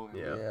field goal. And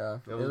Yeah.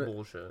 It was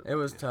bullshit. It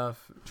was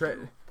tough.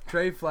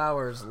 Trey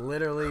Flowers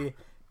literally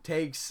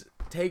takes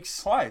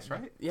Twice,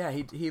 right? Yeah,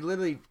 he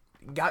literally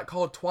got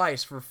called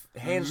twice for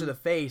hands Mm-hmm. to the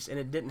face, and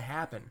it didn't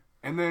happen.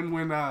 And then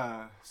when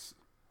the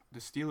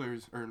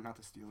Steelers, or not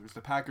the Steelers,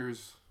 the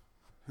Packers,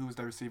 who was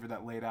the receiver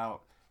that laid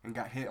out and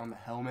got hit on the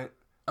helmet?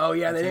 Oh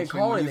yeah, they didn't intentionally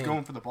call when he was anything.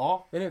 going for the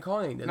ball? They didn't call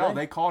anything, did No, they?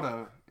 they called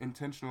a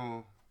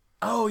intentional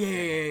Oh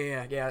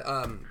yeah.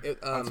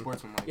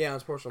 unsportsmanlike. Yeah,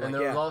 unsportsmanlike. And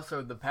there was Yeah.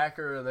 also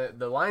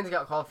the Lions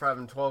got called for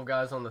having 12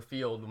 guys on the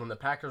field when the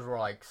Packers were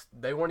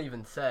they weren't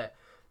even set.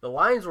 The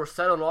Lions were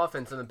set on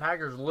offense, and the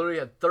Packers literally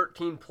had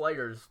 13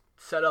 players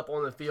set up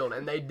on the field,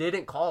 and they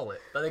didn't call it.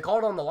 But they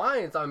called on the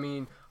Lions. I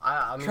mean,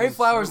 Trey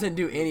Flowers didn't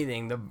do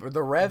anything. The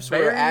refs were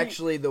Very-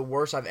 actually the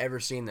worst I've ever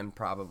seen them.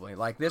 Probably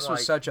like this was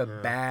Like, such a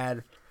yeah.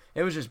 bad.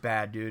 It was just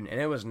bad, dude, and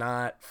it was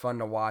not fun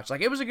to watch.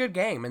 Like it was a good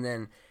game, and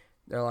then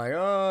they're like,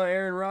 "Oh,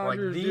 Aaron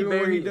Rodgers doing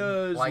what he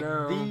does."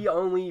 No. the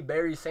only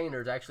Barry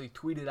Sanders actually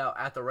tweeted out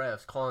at the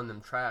refs calling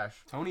them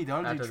trash. Tony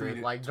Dungy After the-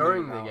 tweeted like, tweeted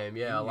during the out. game,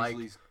 He yeah, like,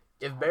 usually-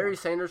 If Barry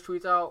Sanders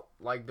tweets out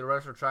like the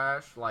refs are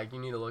trash, like you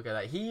need to look at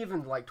that. He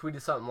even like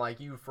tweeted something like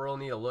you for real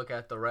need to look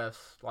at the refs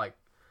like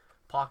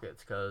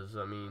pockets because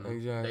I mean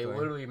Exactly. they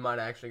literally might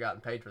have actually gotten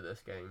paid for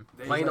this game.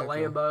 They- Playing at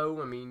Exactly.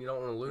 Lambeau, I mean you don't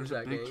want to lose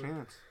there's a that big game.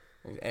 chance.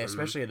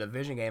 especially a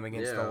division game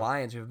against the Yeah.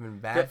 Lions, who've been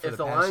bad for If the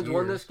the past Lions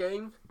won years. this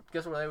game,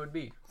 guess where they would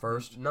be?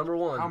 First. Number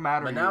one. How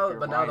mad are but you now, if you're a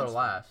but now they're Lions fan?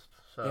 last.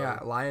 So Yeah,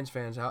 Lions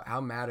fans,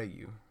 how mad are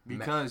you?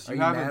 Because Are you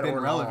you haven't mad been or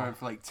in relevant awe?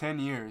 for like 10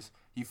 years.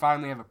 You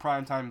finally have a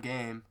primetime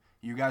game.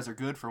 You guys are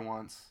good for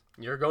once.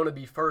 you're going to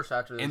be first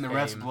after this And the game.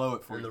 refs blow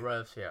it for and you. the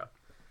refs, yeah.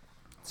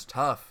 It's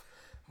tough,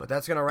 but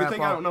that's gonna Good wrap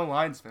thing I don't up. know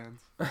Lions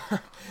fans.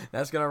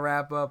 That's gonna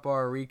wrap up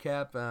our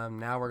recap.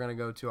 Now we're gonna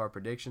go to our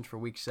predictions for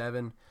Week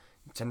 7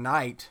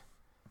 tonight.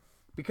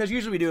 Because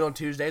usually we do it on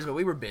Tuesdays, but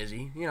we were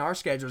busy. You know, our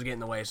schedules get in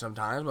the way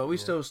sometimes, but we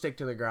still stick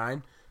to the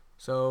grind.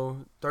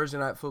 So Thursday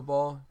night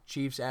football,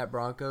 Chiefs at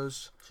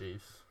Broncos.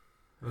 Chiefs.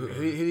 Who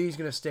do you think's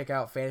gonna stick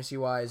out fantasy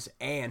wise,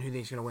 and who do you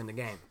think's gonna win the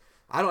game?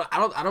 I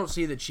don't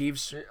see the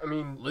Chiefs I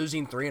mean,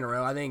 losing 3 in a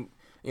row. I think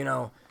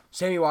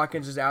Sammy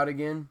Watkins is out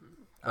again.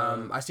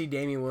 I see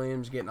Damian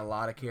Williams getting a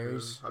lot of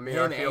carries. I mean,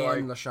 him I feel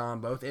and like-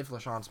 LaShawn both. If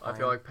LaShawn's playing, I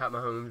feel like Pat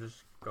Mahomes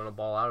is going to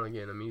ball out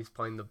again. I mean, he's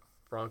playing the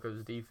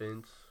Broncos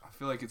defense. I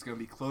feel like it's going to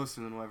be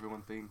closer than what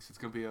everyone thinks. It's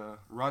going to be a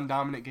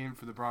run-dominant game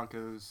for the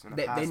Broncos. And a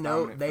they pass know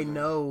dominant they for the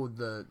know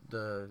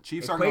the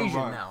Chiefs aren't gonna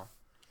equation run. now.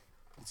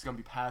 It's going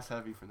to be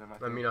pass-heavy for them, I I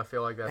think. mean, I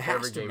feel like that's It has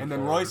every to be. game. And then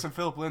for Royce him. and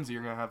Philip Lindsay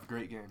are going to have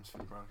great games for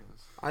the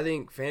Broncos. I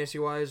think fantasy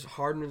wise,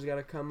 Hardman's got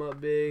to come up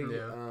big.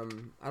 Yeah.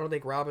 I don't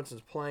think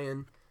Robinson's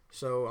playing.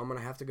 So I'm gonna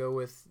have to go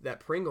with that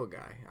Pringle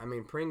guy. I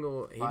mean,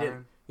 Pringle, he did.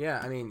 Byron. Yeah,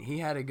 I mean, he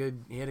had a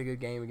good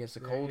game against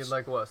the He Colts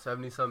had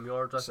 70-something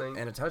yards, I think.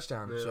 and a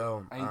touchdown. Yeah.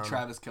 So I think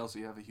Travis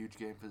Kelce have a huge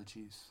game for the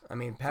Chiefs. I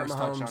mean, Pat First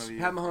touchdown of Mahomes. the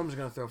Pat year. Mahomes is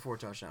gonna throw 4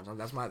 touchdowns.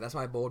 That's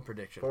my bold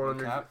prediction.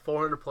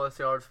 400 plus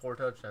yards, 4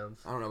 touchdowns.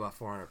 I don't know about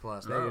 400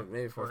 plus. No,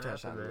 Maybe 4 what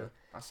happened touchdowns. there?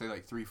 I say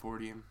like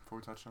 340 and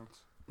 4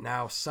 touchdowns.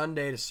 Now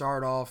Sunday to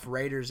start off,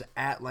 Raiders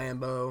at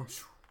Lambeau.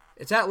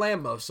 It's at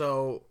Lambeau,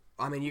 so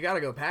I mean you got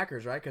to go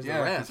Packers, right? Because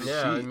Yeah, the 'cause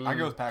refs. Yeah, I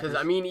go with Packers.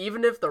 Because, I mean,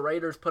 even if the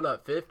Raiders put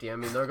up 50, I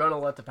mean, they're going to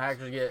let the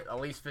Packers get at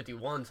least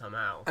 51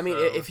 somehow. I mean,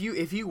 so. if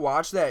you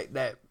watch that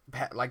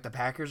like the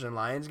Packers and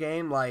Lions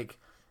game, like,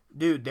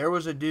 dude, there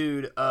was a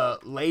dude,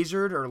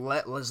 Lazard or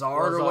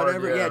Lazard or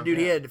whatever. Yeah, dude,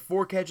 he had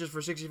 4 catches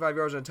for 65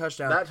 yards and a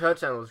touchdown. That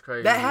touchdown was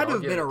crazy. That had to I'll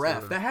have give been it a to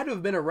ref. him. That had to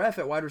have been a ref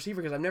at wide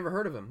receiver because I've never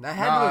heard of him. That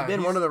had to have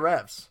been one of the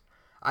refs.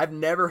 I've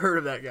never heard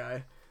of that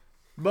guy.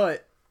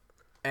 But,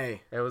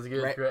 hey. It was a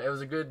good. It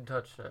was a good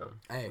touchdown.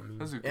 Hey, It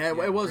was a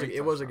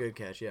a good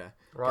catch, yeah.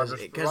 Because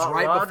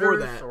before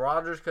that,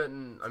 Rodgers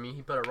couldn't. I mean,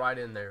 he put it right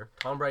in there.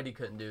 Tom Brady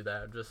couldn't do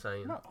that. Just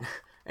saying. No.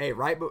 hey,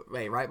 right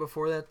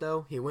before that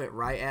though, he went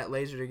right at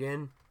Lazard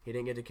again. He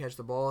didn't get to catch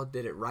the ball.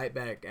 Did it right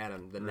back at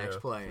him the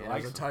next play. And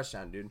it was a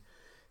touchdown, dude.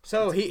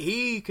 So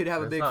he could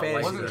have a It's big not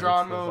fantasy. Wasn't Lazard.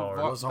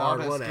 Geronimo, Lazard,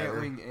 Valdez whatever.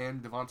 Scantling,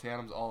 and Devontae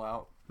Adams all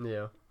out?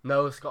 Yeah.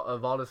 No,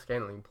 Valdez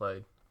Scantling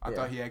played. I Yeah.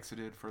 thought he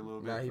exited for a little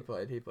bit. No, he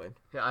played.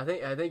 Yeah, I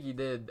think he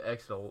did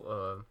exit,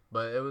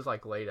 but it was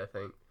like late, I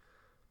think.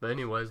 But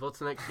anyways, what's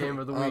the next game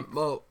of the week?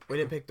 Well, we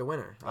didn't pick the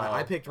winner.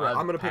 I picked. I had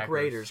I'm gonna pick Packers.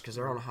 Raiders because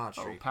they're on a hot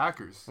Oh, streak.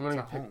 Packers. I'm gonna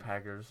It's at pick home.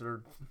 Packers.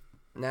 They're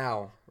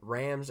Now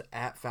Rams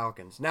at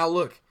Falcons. Now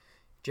look,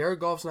 Jared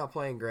Goff's not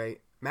playing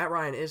great. Matt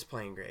Ryan is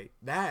playing great.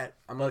 That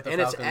But the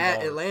and it's Falcons at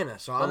aren't. Atlanta,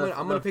 so But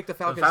I'm gonna pick the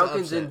Falcons. The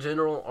Falcons to upset. in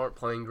general aren't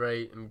playing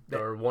great, and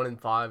they're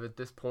 1-5 at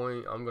this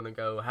point. I'm gonna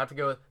have to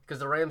go because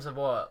the Rams have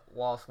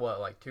lost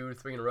like 2 or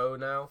 3 in a row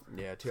now.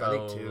 Yeah, So I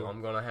think 2.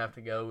 I'm gonna have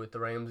to go with the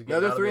Rams. To get No,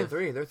 they're out of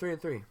 3-3. this. They're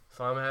 3-3.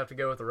 So I'm gonna have to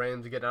go with the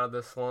Rams to get out of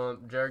this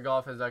slump. Jared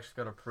Goff is actually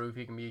gonna prove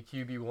he can be a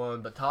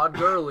QB1, but Todd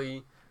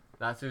Gurley,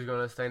 that's who's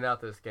gonna stand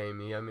out this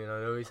game. I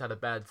know he's had a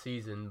bad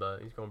season,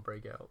 but he's gonna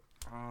break out.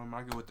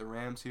 I go with the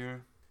Rams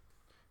here.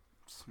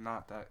 It's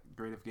not that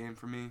great of a game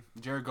for me.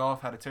 Jared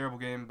Goff had a terrible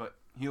game, but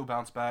he'll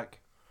bounce back.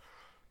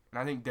 And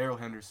I think Darrell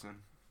Henderson,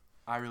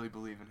 I really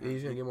believe in him.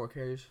 He's gonna get more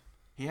carries.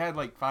 He had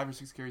like 5 or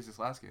 6 carries this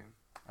last game.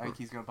 I think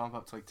he's gonna bump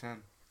up to like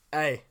 10.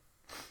 Hey,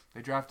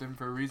 They drafted him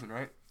for a reason,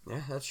 right?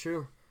 yeah, that's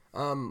true.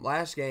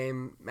 Last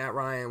game, Matt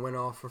Ryan went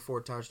off for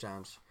 4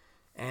 touchdowns.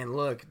 And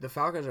look, the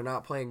Falcons are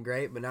not playing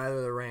great, but neither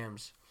are the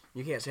Rams.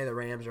 You can't say the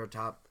Rams are a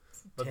top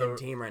 10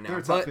 team right now. they're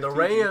a But top The 15.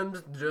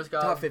 Rams just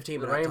got Top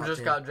 15, The but not Rams top just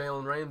 10. got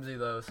Jalen Ramsey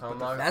though, so I'm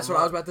not. that's I'm what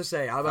I was not- about to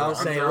say. I was about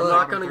to say, I'm look,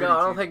 not gonna go. I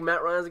don't Brady think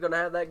Matt Ryan's gonna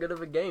have that good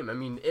of a game. I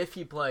mean, if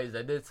he plays,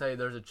 they did say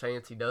there's a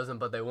chance he doesn't,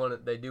 but they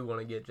do want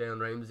to get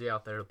Jalen Ramsey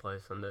out there to play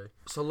Sunday.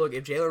 so look,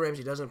 if Jalen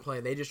Ramsey doesn't play,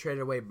 they just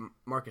traded away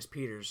Marcus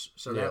Peters,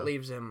 so Yeah. that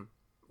leaves him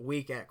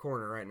weak at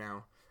corner right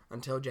now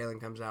until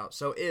Jalen comes out.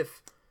 So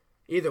if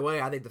either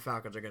way, I think the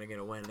Falcons are going to get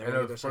a win. They're And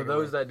gonna get their for second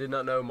those win. that did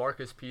not know,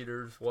 Marcus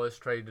Peters was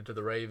traded to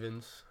the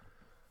Ravens.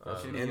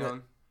 Kenny and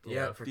Young.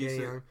 yeah, for Kenny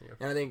decent. Young. Yeah.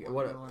 And I think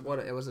what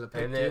it was it a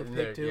pick And two? then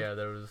Pick two?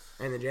 there was.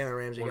 And then Jalen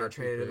Ramsey 1 or got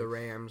 2 traded to the picks.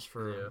 Rams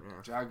for Yeah.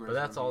 Jaguars. But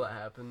that's all that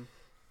happened.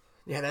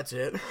 Yeah, that's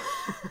it.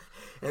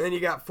 And then you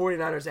got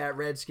 49ers at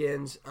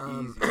Redskins.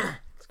 Easy.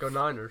 Let's go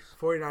Niners.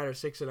 49ers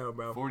 6-0,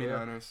 bro.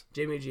 49ers.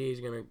 Jimmy G is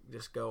going to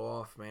just go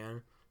off,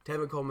 man.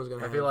 Tevin Coleman's going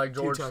to I have feel like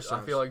 2 George. touchdowns.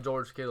 I feel like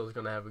George Kittle's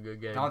gonna have a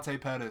good game. Dante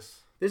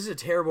Pettis. This is a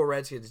terrible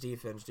Redskins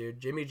defense, dude.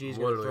 Jimmy G's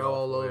going to Literally throw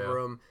all awful, over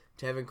yeah. him.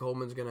 Tevin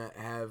Coleman's going to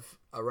have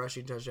a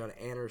rushing touchdown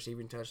and a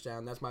receiving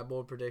touchdown. That's my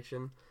bold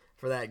prediction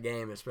for that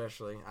game,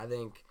 especially. I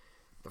think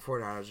the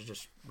 49ers are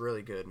just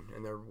really good,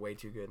 and they're way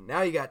too good.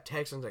 Now you got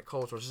Texans at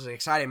Colts, which is an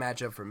exciting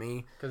matchup for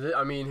me. Because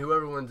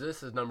whoever wins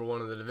this is number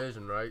 1 in the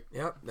division, right?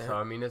 Yep. So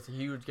I mean, it's a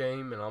huge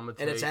game, and I'm gonna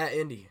take. and it's at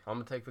Indy. I'm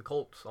gonna take the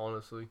Colts,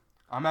 honestly.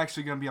 I'm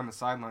actually gonna be on the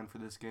sideline for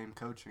this game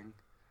coaching.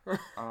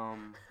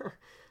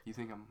 You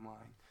think I'm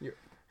lying?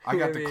 I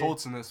got the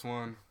Colts in this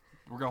one.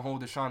 We're gonna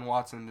hold Deshaun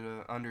Watson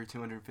to under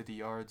 250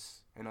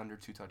 yards and under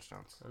 2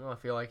 touchdowts. I don't know. I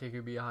feel like it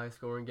could be a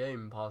high-scoring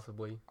game,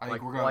 possibly. I think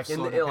like, we're gonna like in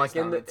slow the the like pace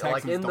in down. the The like in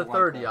Texans the don't like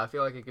 30. that. I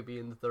feel like it could be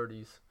in the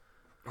 30s.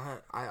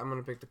 I'm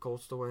gonna pick the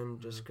Colts to win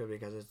just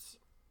because it's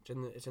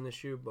in the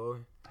shoe, boy.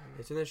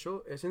 It's in the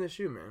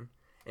shoe, man.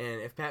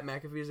 And if Pat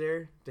McAfee's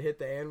there to hit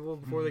the anvil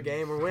before the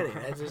game, we're winning.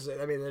 That's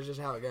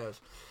just how it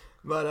goes.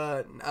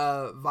 But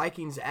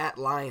Vikings at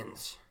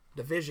Lions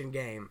division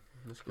game.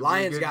 This could be a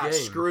Lions good got game.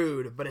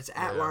 screwed, but it's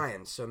at Yeah.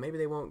 Lions, so maybe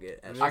they won't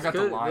get. And I this got the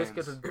could- Lions.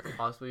 This could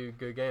possibly be a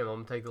good game.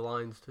 I'm gonna take the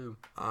Lions too.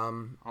 I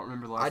don't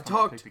remember the I last time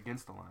talked- I picked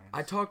against the Lions.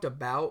 I talked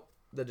about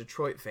the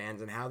Detroit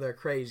fans and how they're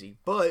crazy,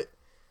 but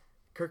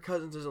Kirk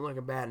Cousins isn't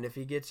looking bad, and if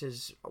he gets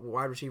his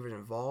wide receivers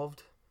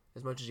involved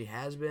as much as he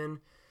has been,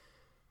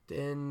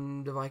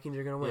 then the Vikings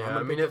are going to win. Yeah, I'm I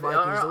going mean, to pick the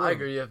Vikings to win. I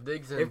agree. If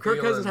Diggs and If Kirk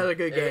Thielen- Cousins has a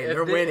good game,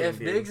 they're winning, If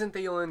dude. Diggs and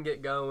Thielen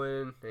get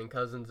going and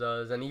Cousins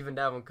does, and even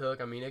Dalvin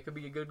Cook, I mean, it could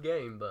be a good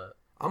game. But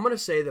I'm gonna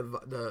say I'm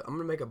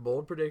gonna make a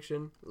bold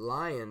prediction.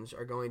 Lions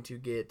are going to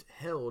get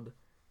held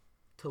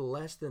to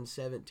less than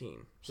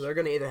 17. So they're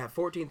gonna either have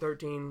 14,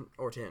 13,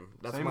 or 10.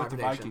 That's Same my with the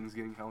prediction. Vikings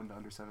getting held to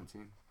under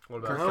 17. What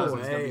about Kirk No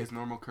Cousins gonna way. be his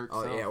normal Kirk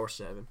Oh self. yeah, or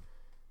 7.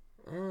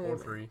 or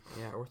 3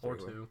 Yeah, or 3. or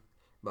 2?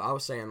 But I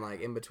was saying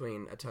like in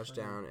between a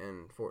touchdown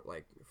and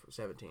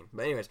 17.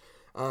 But anyways,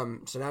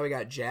 so now we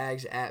got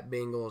Jags at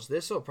Bengals.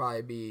 This will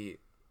probably be.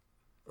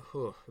 This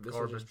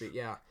will just be Garbage.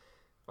 yeah.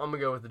 I'm gonna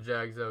go with the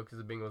Jags though, because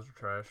the Bengals are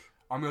trash.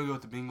 I'm gonna go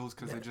with the Bengals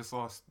because Yeah. they just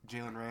lost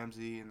Jalen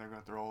Ramsey and they're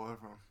gonna throw all over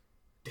them.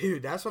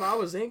 Dude, that's what I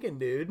was thinking,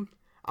 dude.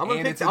 I'm gonna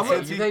And pick. it's I'm in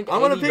gonna, Cincy. You think I'm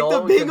gonna Andy pick the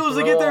Dalton can Bengals to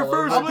throw get their all over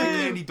first I'll them? pick win.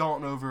 Andy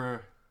Dalton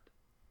over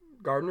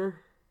Gardner.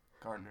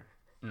 Gardner.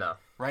 No.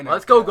 Right now.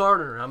 Let's go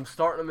Gardner. I'm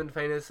starting him in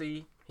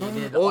fantasy. He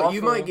did Well, awful.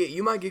 you might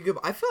get good.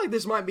 I feel like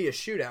this might be a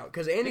shootout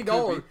because Andy It could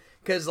Dalton. be.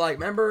 Because like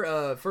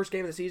remember first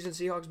game of the season,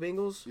 Seahawks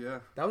Bengals. Yeah.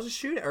 That was a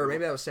shootout, or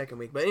maybe that was second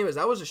week. But anyways,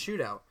 that was a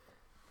shootout.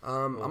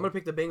 I'm gonna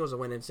pick the Bengals to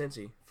win in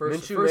Cincy.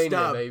 First Minshew-mania,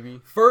 dub,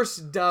 baby.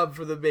 first dub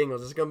for the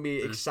Bengals. It's gonna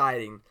be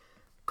exciting.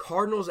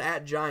 Cardinals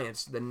at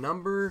Giants. The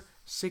number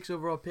 6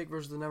 overall pick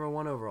versus the number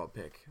 1 overall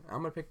pick. I'm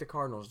gonna pick the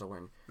Cardinals to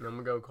win. I'm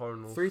gonna go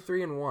Cardinals.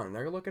 3-3-1.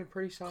 They're looking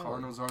pretty solid.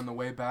 Cardinals are on the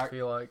way I back.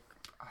 feel like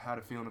I had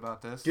a feeling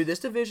about this. Dude, this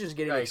division is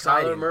getting hey,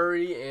 exciting. Kyler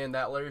Murray and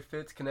that Larry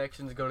Fitz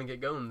connection is gonna get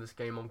going this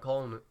game. I'm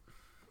calling it.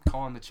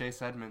 Calling the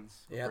Chase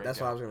Edmonds. Yeah, Great that's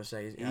guy. what I was gonna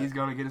say. He's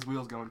gonna get his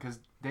wheels going because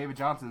David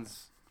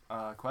Johnson's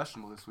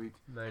questionable this week.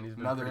 Man, he's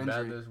been Another pretty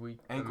bad injury. this week.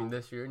 Ankle. I mean,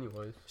 this year,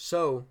 anyways.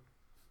 So,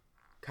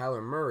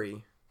 Kyler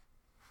Murray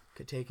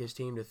could take his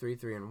team to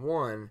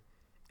 3-3-1,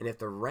 and if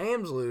the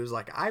Rams lose,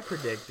 like I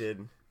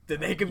predicted, then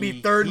they could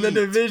be third in the Heat.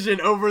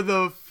 division over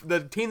the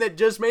team that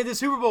just made the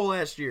Super Bowl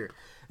last year.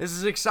 This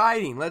is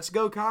exciting. Let's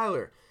go,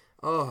 Kyler.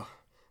 Oh,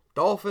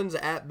 Dolphins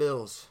at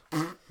Bills.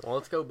 Well,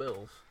 let's go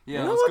Bills. Yeah,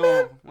 You know let's what, go.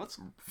 man? Let's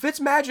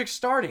Fitzmagic's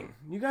starting.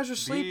 You guys are be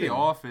sleeping.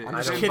 off it. I'm I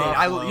just don't kidding.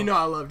 Buffalo.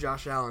 I love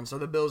Josh Allen, so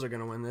the Bills are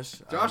gonna win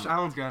this. Josh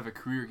Allen's gonna have a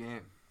career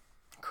game.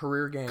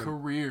 Career game.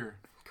 Career.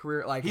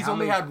 Like He's how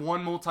only many- had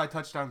one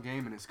multi-touchdown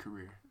game in his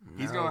career.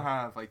 He's No. gonna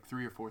have like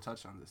 3 or 4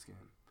 touchdowns this game.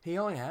 He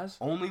only has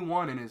Only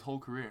one in his whole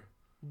career.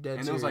 dead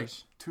And serious. it was like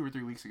 2 or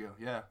 3 weeks ago.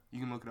 Yeah, you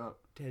can look it up.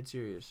 Dead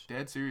serious.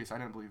 Dead serious. I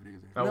didn't believe it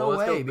either. Oh, No well,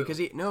 let's go way, Bills.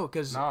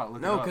 because Nah,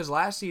 look it up. because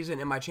last season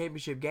in my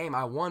championship game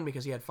I won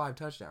because he had 5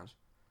 touchdowns.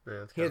 Yeah,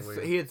 it's He had kind of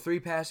weird. he had 3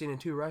 passing and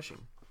 2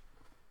 rushing.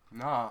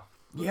 Nah.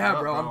 Look Yeah, it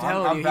up, bro, I'm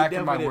telling I'm you, he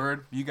backing my definitely did.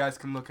 word. You guys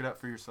can look it up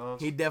for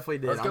yourselves. He definitely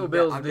did. Let's go I'm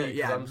Bills I'm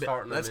D, 'cause I'm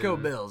starting let's them go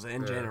in- Bills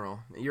in yeah. general.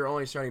 You're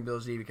only starting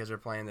Bills D because they're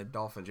playing the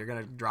Dolphins. You're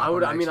gonna drop. I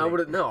would. them I mean, next I week.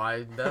 would. No,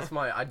 I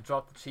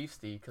dropped the Chiefs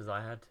D because I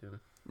had to.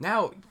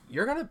 Now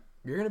you're gonna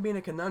be in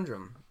a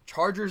conundrum.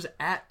 Chargers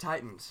at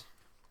Titans.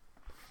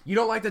 You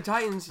don't like the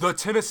Titans. The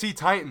Tennessee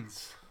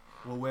Titans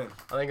will win.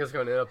 I think it's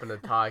going to end up in a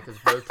tie because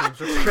both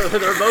teams are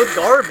they're both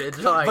garbage.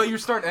 Like, But you're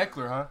starting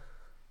Eckler, huh?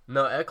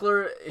 no,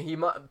 Eckler, he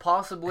might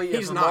possibly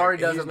He's if not. Amari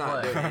He's doesn't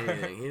not play. doing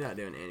anything. He's not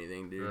doing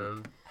anything,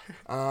 dude.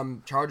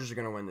 Um, Chargers are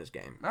gonna win this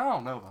game. I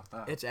don't know about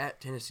that. It's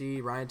at Tennessee.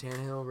 Ryan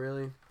Tannehill,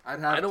 really. I'd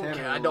have I don't Tannehill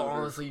care. I don't over-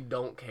 honestly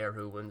don't care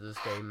who wins this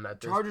game.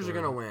 At this Chargers are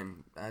point. gonna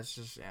win. That's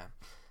just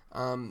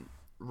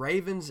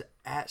Ravens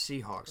at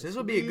Seahawks. This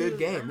will be a good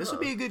game. This will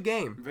be a good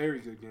game. Very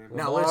good game.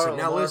 Now Lamar- listen,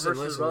 Lamar listen,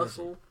 versus listen.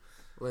 Russell.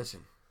 Listen.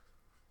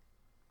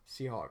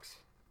 Seahawks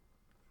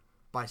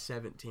by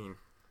 17.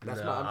 That's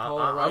No, what I'm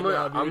calling it right I'm gonna,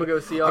 now. I'm dude. gonna go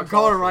Seahawks. I'm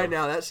calling it also. right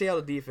now. That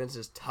Seattle defense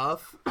is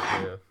tough.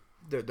 Yeah.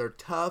 They're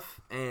tough,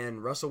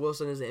 and Russell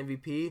Wilson is the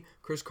MVP.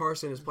 Chris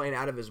Carson is playing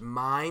out of his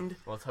mind.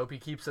 Well, let's hope he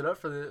keeps it up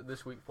for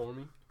this week for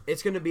me.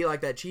 It's going to be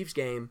like that Chiefs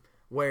game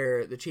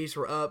where the Chiefs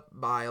were up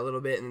by a little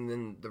bit, and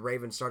then the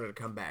Ravens started to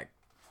come back.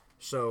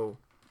 So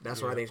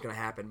that's what I think is going to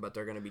happen. But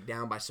they're going to be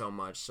down by so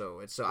much. So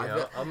it's so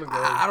Yeah, I'm gonna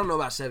go- I don't know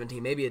about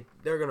 17. Maybe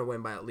they're going to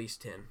win by at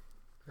least 10.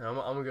 Yeah, I'm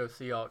gonna go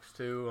Seahawks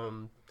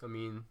too. I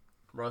mean,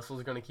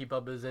 Russell's gonna keep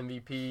up his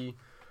MVP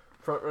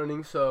front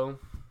running. So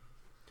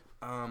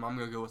I'm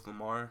gonna go with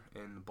Lamar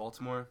in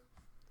Baltimore.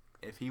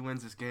 If he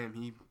wins this game,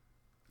 he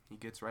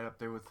gets right up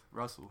there with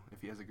Russell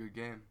if he has a good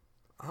game.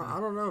 I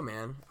don't know,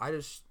 man. I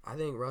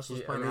think Russell's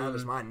Yeah, playing I out of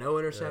his mean, mind. No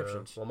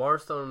interceptions.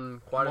 Lamar's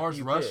thrown quite Lamar's a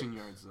few rushing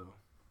picks. yards though.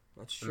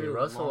 That's I true. mean,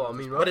 Russell. Lamar-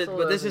 but Russell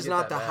this doesn't is get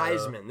not the that bad,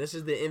 Heisman. This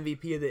is the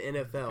MVP of the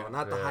NFL,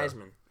 not the Yeah.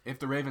 Heisman. If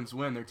the Ravens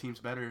win, their team's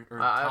better. Or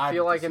I tied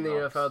feel with like in the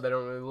Seahawks. NFL they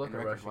don't really look In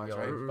at rushing record-wise,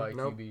 right? yards by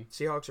Nope. QB.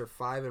 Seahawks are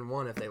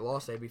 5-1. If they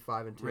lost, they'd be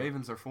 5-2.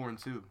 Ravens are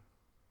 4-2.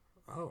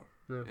 Oh,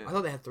 Yeah. Yeah. I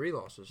thought they had 3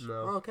 losses. No.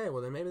 Oh, okay,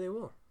 well then maybe they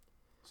will.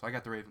 So I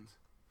got the Ravens.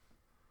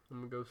 I'm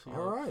gonna go Seahawks.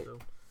 All right. So.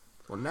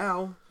 Well,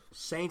 now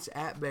Saints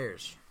at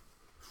Bears.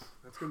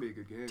 That's gonna be a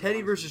good game.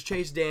 Teddy versus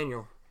Chase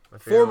Daniel. I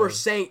feel- Former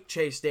Saint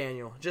Chase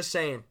Daniel. Just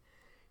saying,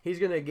 he's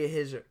gonna get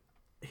his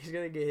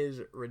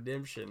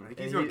redemption. I think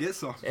he's gonna get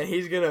some. And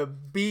he's gonna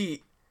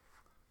beat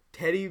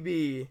Teddy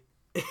B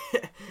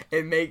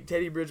and make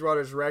Teddy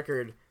Bridgewater's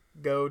record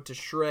go to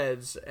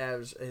shreds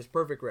as his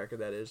perfect record,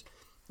 that is.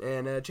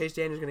 And Chase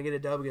Daniel's gonna get a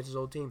dub against his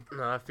old team.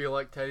 No, I feel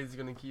like Teddy's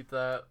gonna keep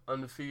that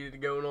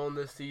undefeated going on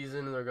this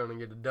season, and they're gonna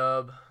get a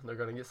dub. They're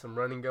gonna get some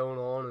running going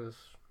on, and it's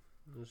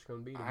just gonna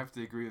beat I them. have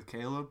to agree with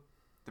Caleb.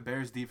 The The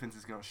Bears defense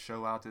is going to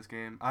show out this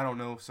game. I don't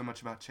know so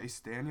much about Chase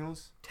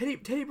Daniels. Teddy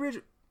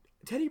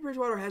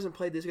Bridgewater hasn't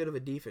played this good of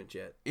a defense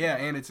yet. Yeah,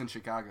 and it's in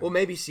Chicago. Well,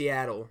 maybe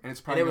Seattle. And it's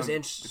probably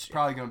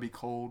going to be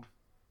cold.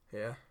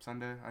 Yeah.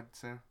 Sunday, I'd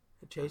say.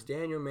 Chase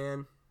Daniel,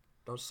 man.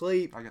 Don't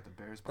sleep. I got the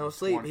Bears by Don't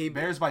 20. sleep.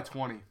 Bears by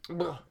 20.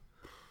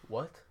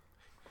 What?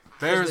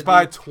 Bears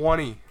by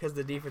 20. Because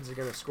the defense is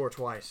going to score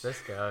twice.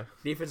 This guy.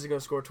 Defense is going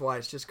to score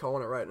twice. Just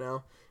calling it right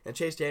now. And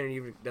Chase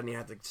Daniel doesn't even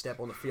have to step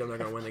on the field. They're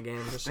going to win the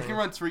game. Just they can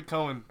run Tariq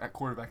Cohen at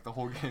quarterback the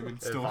whole game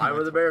and still. If I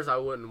were the Bears, I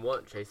wouldn't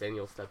want Chase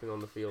Daniel stepping on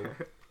the field.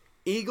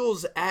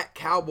 Eagles at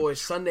Cowboys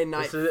Sunday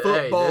night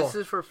football. Hey, this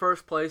is for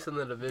first place in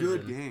the division.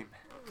 Good game.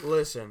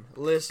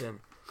 Listen.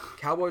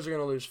 Cowboys are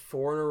going to lose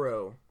 4 in a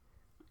row.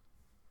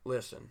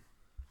 Listen.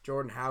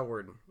 Jordan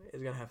Howard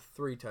is going to have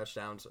 3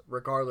 touchdowns,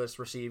 regardless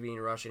receiving,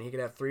 rushing. He could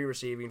have 3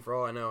 receiving for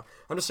all I know.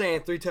 I'm just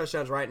saying 3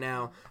 touchdowns right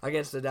now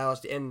against the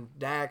Dallas. And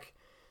Dak,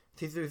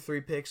 he threw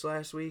 3 picks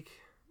last week,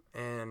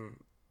 and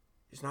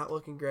he's not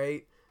looking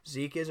great.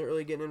 Zeke isn't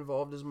really getting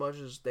involved as much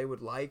as they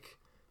would like.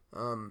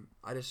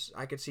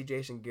 I could see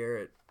Jason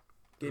Garrett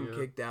getting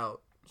kicked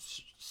out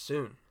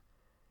soon.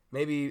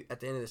 Maybe at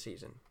the end of the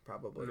season,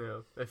 probably. Yeah.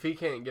 If he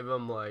can't give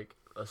them like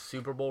a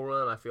Super Bowl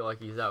run, I feel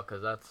like he's out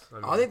because that's.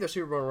 I think the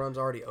Super Bowl run's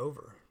already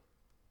over.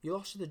 You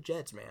lost to the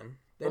Jets, man.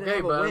 They didn't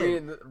have a but win. I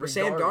mean, For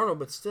Sam Darnold,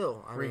 but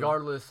still.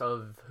 Regardless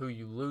of who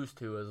you lose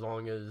to, as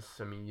long as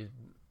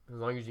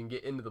you can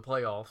get into the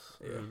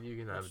playoffs, you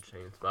can have a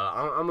chance. But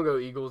I'm gonna go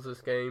Eagles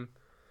this game.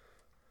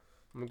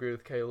 I'm gonna agree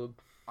with Caleb.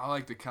 I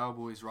like the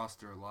Cowboys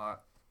roster a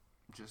lot.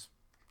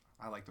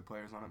 I like the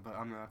players on it, but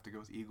I'm gonna have to go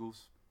with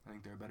Eagles. I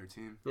think they're a better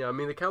team. Yeah, I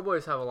mean the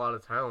Cowboys have a lot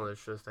of talent.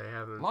 It's just they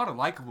haven't. A lot of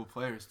likable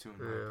players too,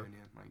 in my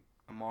opinion. Like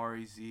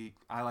Amari, Zeke.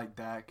 I like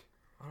Dak.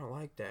 I don't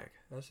like Dak.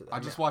 I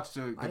just watched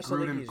the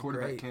Gruden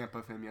quarterback camp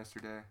of him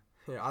yesterday.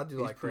 Yeah, I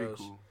do like pretty those.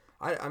 Cool.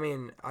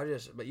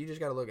 But you just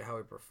got to look at how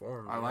he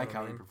performed. I like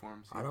how he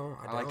performs. I don't.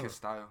 I like his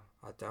style.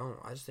 I don't.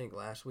 I just think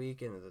last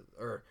week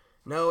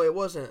no, it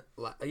wasn't.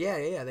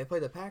 Yeah. They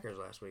played the Packers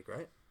last week,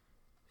 right?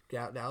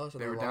 Dallas.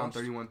 And they were lost.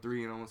 down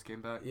 31-3 and almost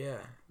came back. Yeah,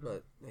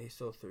 but he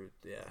still threw.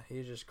 Yeah,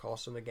 he just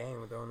cost them the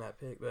game with throwing that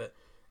pick. But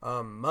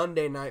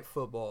Monday Night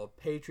Football,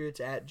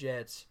 Patriots at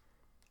Jets.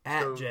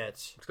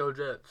 Jets. Let's go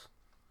Jets.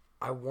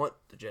 I want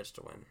the Jets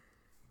to win,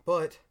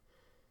 but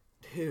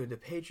dude, the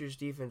Patriots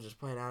defense is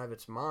playing out of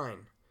its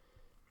mind.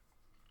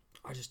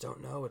 I just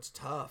don't know. It's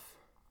tough.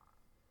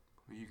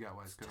 Well, you got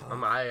what's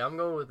going. I'm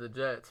going with the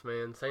Jets,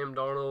 man. Sam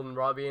Darnold and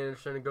Robbie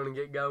Anderson are going to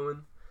get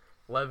going.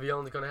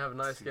 Le'Veon's going to have a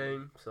nice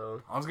game.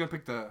 So I was going to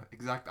pick the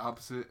exact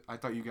opposite. I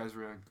thought you guys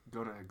were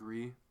going to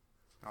agree.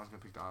 I was going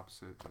to pick the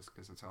opposite just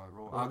because that's how I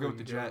roll. I'll go with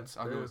the Jets.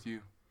 I'll go with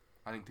you.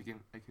 I think they can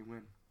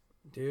win.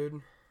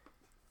 Dude,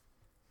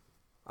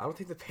 I don't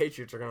think the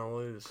Patriots are going to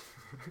lose.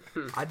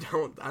 I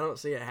don't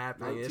see it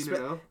happening.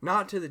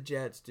 Not to the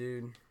Jets,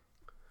 dude.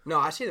 No,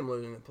 I see them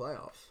losing the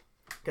playoffs.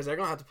 Because they're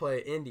going to have to play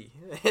Indy.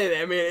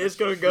 I mean, it's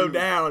going to go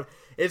down.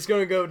 It's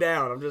going to go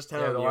down. I'm just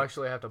telling you. Yeah, they'll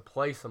actually have to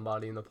play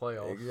somebody in the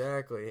playoffs.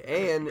 Exactly.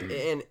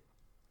 And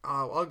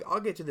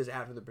I'll get to this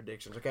after the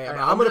predictions, okay?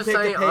 I'm going to pick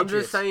the Patriots. I'm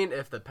just saying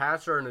if the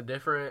Pats are in a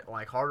different,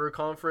 harder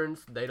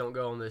conference, they don't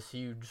go on this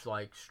huge,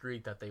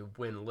 streak that they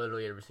win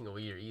literally every single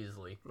year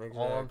easily. Exactly.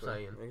 All I'm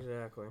saying.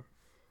 Exactly.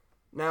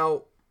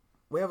 Now,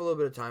 we have a little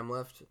bit of time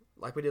left,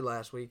 like we did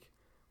last week.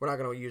 We're not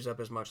going to use up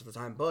as much of the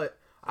time, but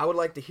I would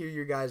like to hear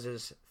your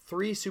guys'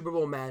 3 Super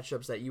Bowl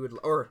matchups that you would,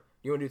 or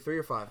you want to do 3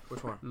 or 5?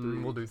 Which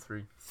one? We'll do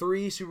 3.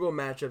 3 Super Bowl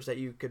matchups that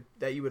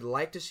you would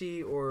like to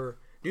see, or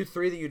do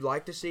 3 that you'd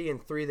like to see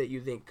and 3 that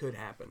you think could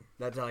happen.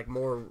 That's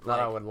more. That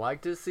I would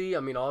like to see. I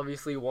mean,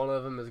 obviously one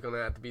of them is going to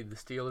have to be the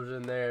Steelers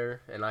in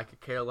there, and I could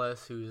care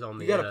less who's on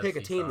the. You got to pick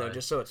a team though,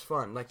 just so it's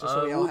fun. Just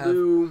so we all have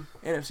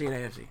NFC and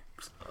AFC.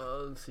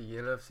 Let's see,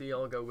 NFC.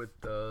 I'll go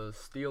with the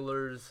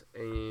Steelers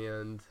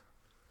and.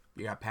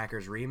 You got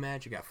Packers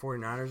rematch. You got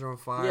 49ers on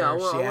fire. Yeah,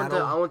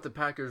 I want the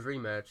Packers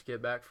rematch. Get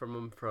back from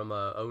them from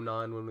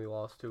 2009 when we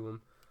lost to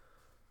them.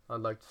 I'd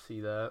like to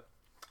see that.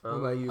 What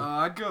about you?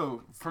 I'd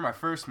go for my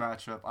first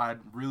matchup. I'd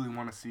really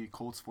want to see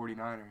Colts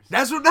 49ers.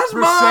 That's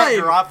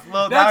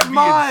mine. That's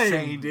mine,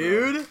 insane,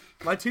 dude.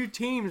 My 2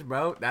 teams,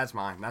 bro. That's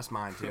mine. That's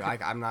mine too.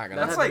 I'm not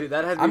gonna.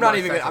 I'm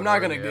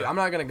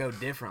not gonna go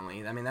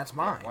differently. I mean, that's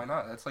mine. Why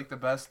not? That's the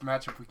best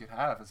matchup we could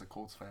have as a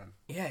Colts fan.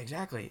 Yeah,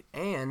 exactly.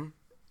 And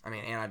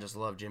I just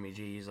love Jimmy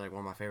G. He's one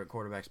of my favorite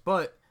quarterbacks.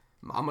 But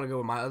I'm going to go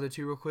with my other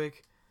 2 real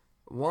quick.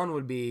 One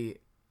would be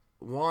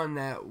one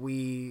that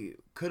we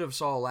could have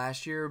saw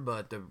last year,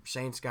 but the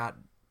Saints got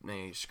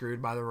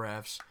screwed by the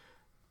refs.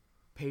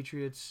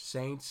 Patriots,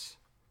 Saints,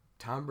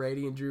 Tom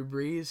Brady and Drew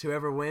Brees.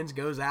 Whoever wins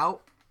goes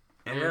out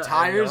and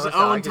retires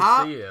on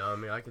top.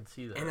 I could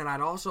see that. And then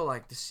I'd also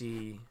like to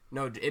see...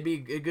 No, it'd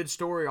be a good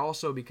story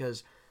also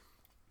because...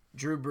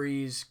 Drew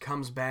Brees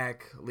comes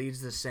back, leads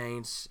the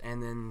Saints,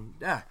 and then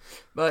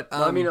But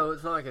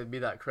it's not like it'd be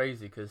that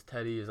crazy because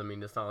Teddy is.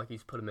 It's not like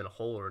he's put him in a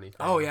hole or anything.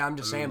 Oh yeah, I'm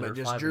just saying, but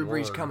just Drew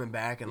Brees coming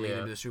back and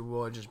leading to the Super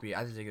Bowl, I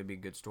think it'd be a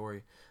good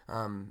story.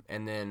 And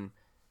then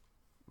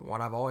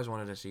what I've always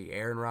wanted to see: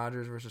 Aaron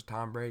Rodgers versus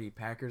Tom Brady,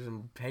 Packers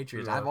and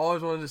Patriots. Yeah. I've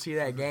always wanted to see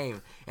that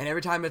game, and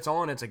every time it's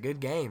on, it's a good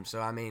game. So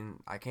I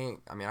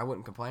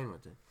wouldn't complain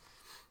with it.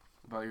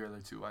 What about your other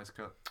two, Wise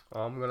Cup?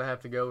 I'm gonna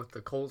have to go with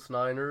the Colts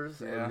Niners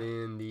Yeah. and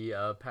then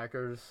the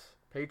Packers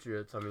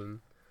Patriots. I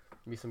mean,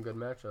 be some good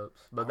matchups.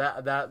 But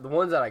that the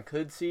ones that I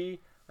could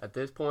see at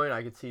this point,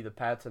 I could see the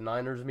Pats and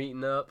Niners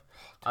meeting up.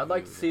 I'd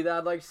like to see that.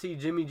 I'd like to see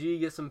Jimmy G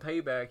get some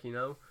payback.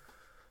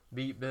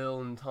 Beat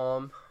Bill and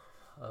Tom.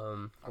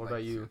 What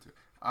about you?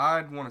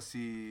 I'd want to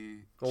see.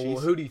 Well,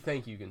 Chiefs. who do you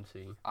think you can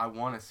see? I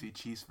want to see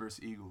Chiefs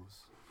versus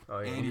Eagles. Oh,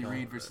 yeah, Andy okay.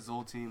 Reid versus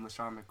old team.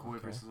 LaShawn McCoy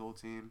versus old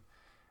team.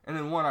 And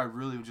then one I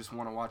really just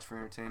want to watch for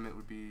entertainment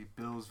would be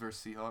Bills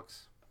versus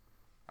Seahawks.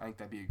 I think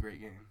that'd be a great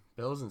game.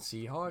 Bills and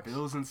Seahawks.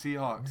 Bills and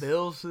Seahawks.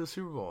 Bills to the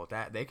Super Bowl.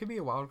 That they could be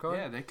a wild card.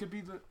 Yeah, they could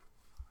be the.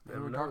 They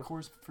Never were know. dark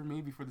horse for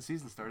me before the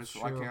season started,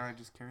 so why Sure. can't I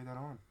just carry that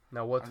on?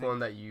 Now, what's I think- one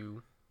that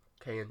you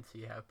can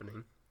see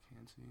happening?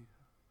 Can't see.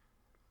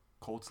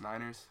 Colts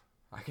Niners.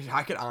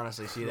 I could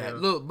honestly see that. Yeah.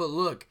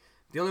 Look,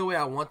 the only way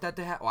I want that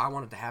to happen, well, I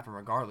want it to happen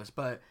regardless,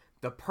 but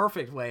the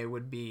perfect way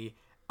would be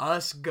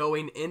us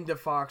going into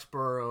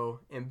Foxborough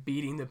and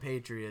beating the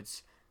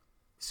Patriots.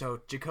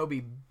 So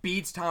Jacoby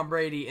beats Tom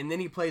Brady, and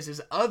then he plays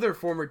his other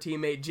former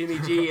teammate Jimmy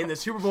G in the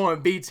Super Bowl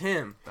and beats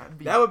him.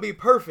 That would be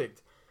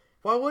perfect.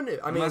 Why wouldn't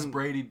it? Unless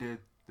Brady did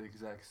the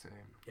exact same.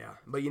 Yeah,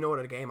 but you know what?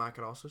 A game I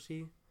could also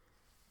see.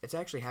 It's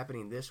actually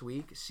happening this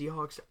week.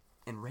 Seahawks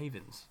and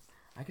Ravens.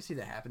 I could see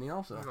that happening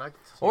also. I can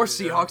see Or it,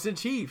 Seahawks and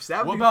Chiefs.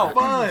 That would What be about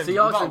fun.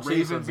 Seahawks about and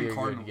Chiefs would Ravens be and a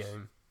Cardinals? good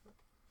game.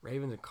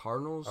 Ravens and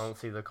Cardinals. I don't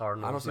see the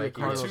Cardinals. I don't see the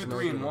making it. Cardinals Two, no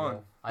 3, and Super 1.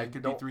 Bowl. I It could be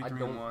don't- 3, I 3,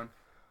 and don't- 1.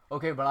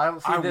 Okay, but I don't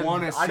see I them.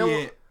 want to I see don't-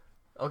 it.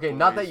 Okay,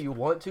 not that boys. you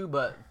want to,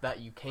 but that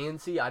you can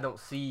see. I don't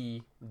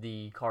see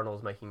the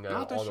Cardinals making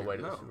Not this all the year, way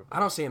to no. the Super Bowl. I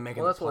don't see him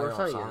making Well, the that's what we're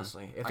playoffs, saying.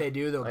 honestly. If they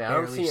do, they'll I don't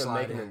barely see them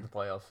slide making it in. in the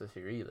playoffs this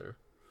year either.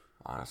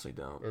 Honestly,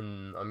 don't.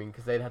 And I mean,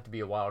 because they'd have to be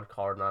a wild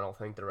card, and I don't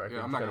think the record's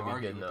Yeah, I'm not going going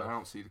to to be argue good with that. I enough.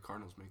 don't see the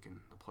Cardinals making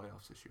the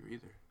playoffs this year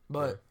either.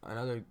 But I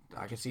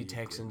could just see see it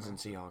Texans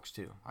getting and Seahawks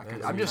too. I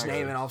could I'm see just Texans.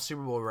 naming off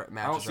Super Bowl I don't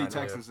matches see right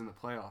now. Texans in the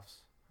playoffs.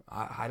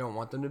 I don't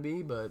want them to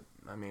be, but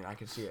I mean, I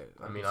could see it.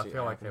 I could mean, see I it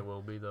feel like they happening.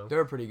 will be though. They're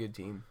a pretty good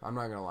team. I'm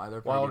not gonna lie. They're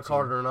a pretty Wild good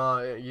card team. or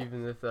not,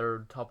 even if they're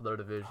top of their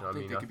division. I I think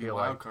mean, they I could be a feel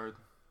wild like card.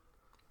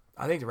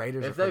 I think the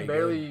Raiders are if they pretty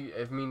barely,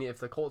 good. if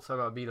the Colts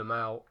somehow beat them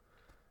out,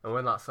 and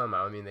well, not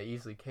somehow, I mean, they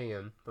easily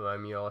can. But I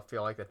mean, I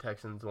feel like the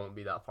Texans won't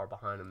be that far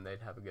behind them.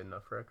 They'd have a good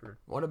enough record.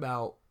 What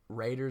about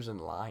Raiders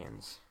and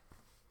Lions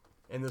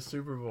in the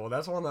Super Bowl?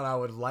 That's one that I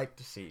would like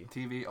to see.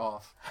 TV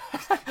off.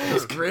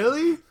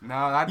 Really? No,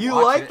 I'd You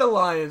watch like it. the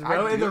Lions,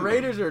 bro, I and the do.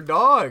 Raiders are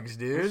dogs,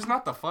 They're dude. just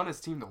not the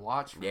funnest team to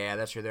watch. Yeah,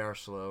 that's true. They are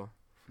slow.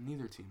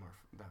 Neither team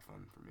are that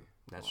fun for me.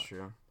 to That's watch.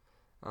 true.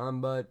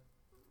 But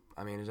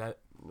I mean, is that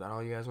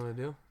all you guys want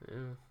to do? Yeah,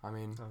 I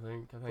mean, I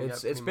think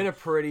it's been a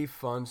pretty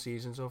fun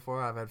season so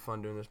far. I've had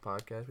fun doing this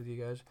podcast with you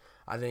guys.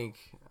 I think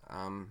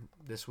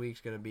this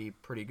week's gonna be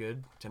pretty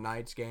good.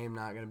 Tonight's game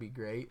not gonna be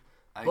great,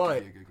 I But-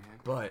 think it'd be a good game.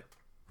 but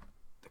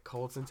the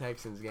Colts and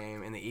Texans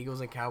game and the Eagles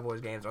and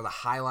Cowboys games are the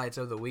highlights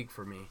of the week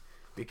for me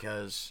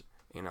because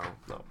they're What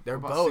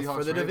about both Seahawks,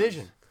 for the Ravens?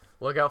 division.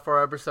 Look out for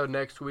our episode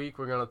next week.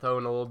 We're going to throw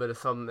in a little bit of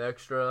something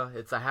extra.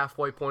 It's a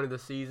halfway point of the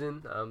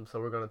season, so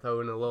we're going to throw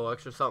in a little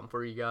extra something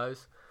for you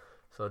guys.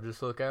 So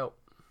just look out.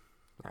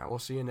 All right, we'll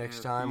see you next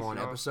Yeah, time peace, on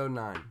y'all. episode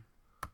 9.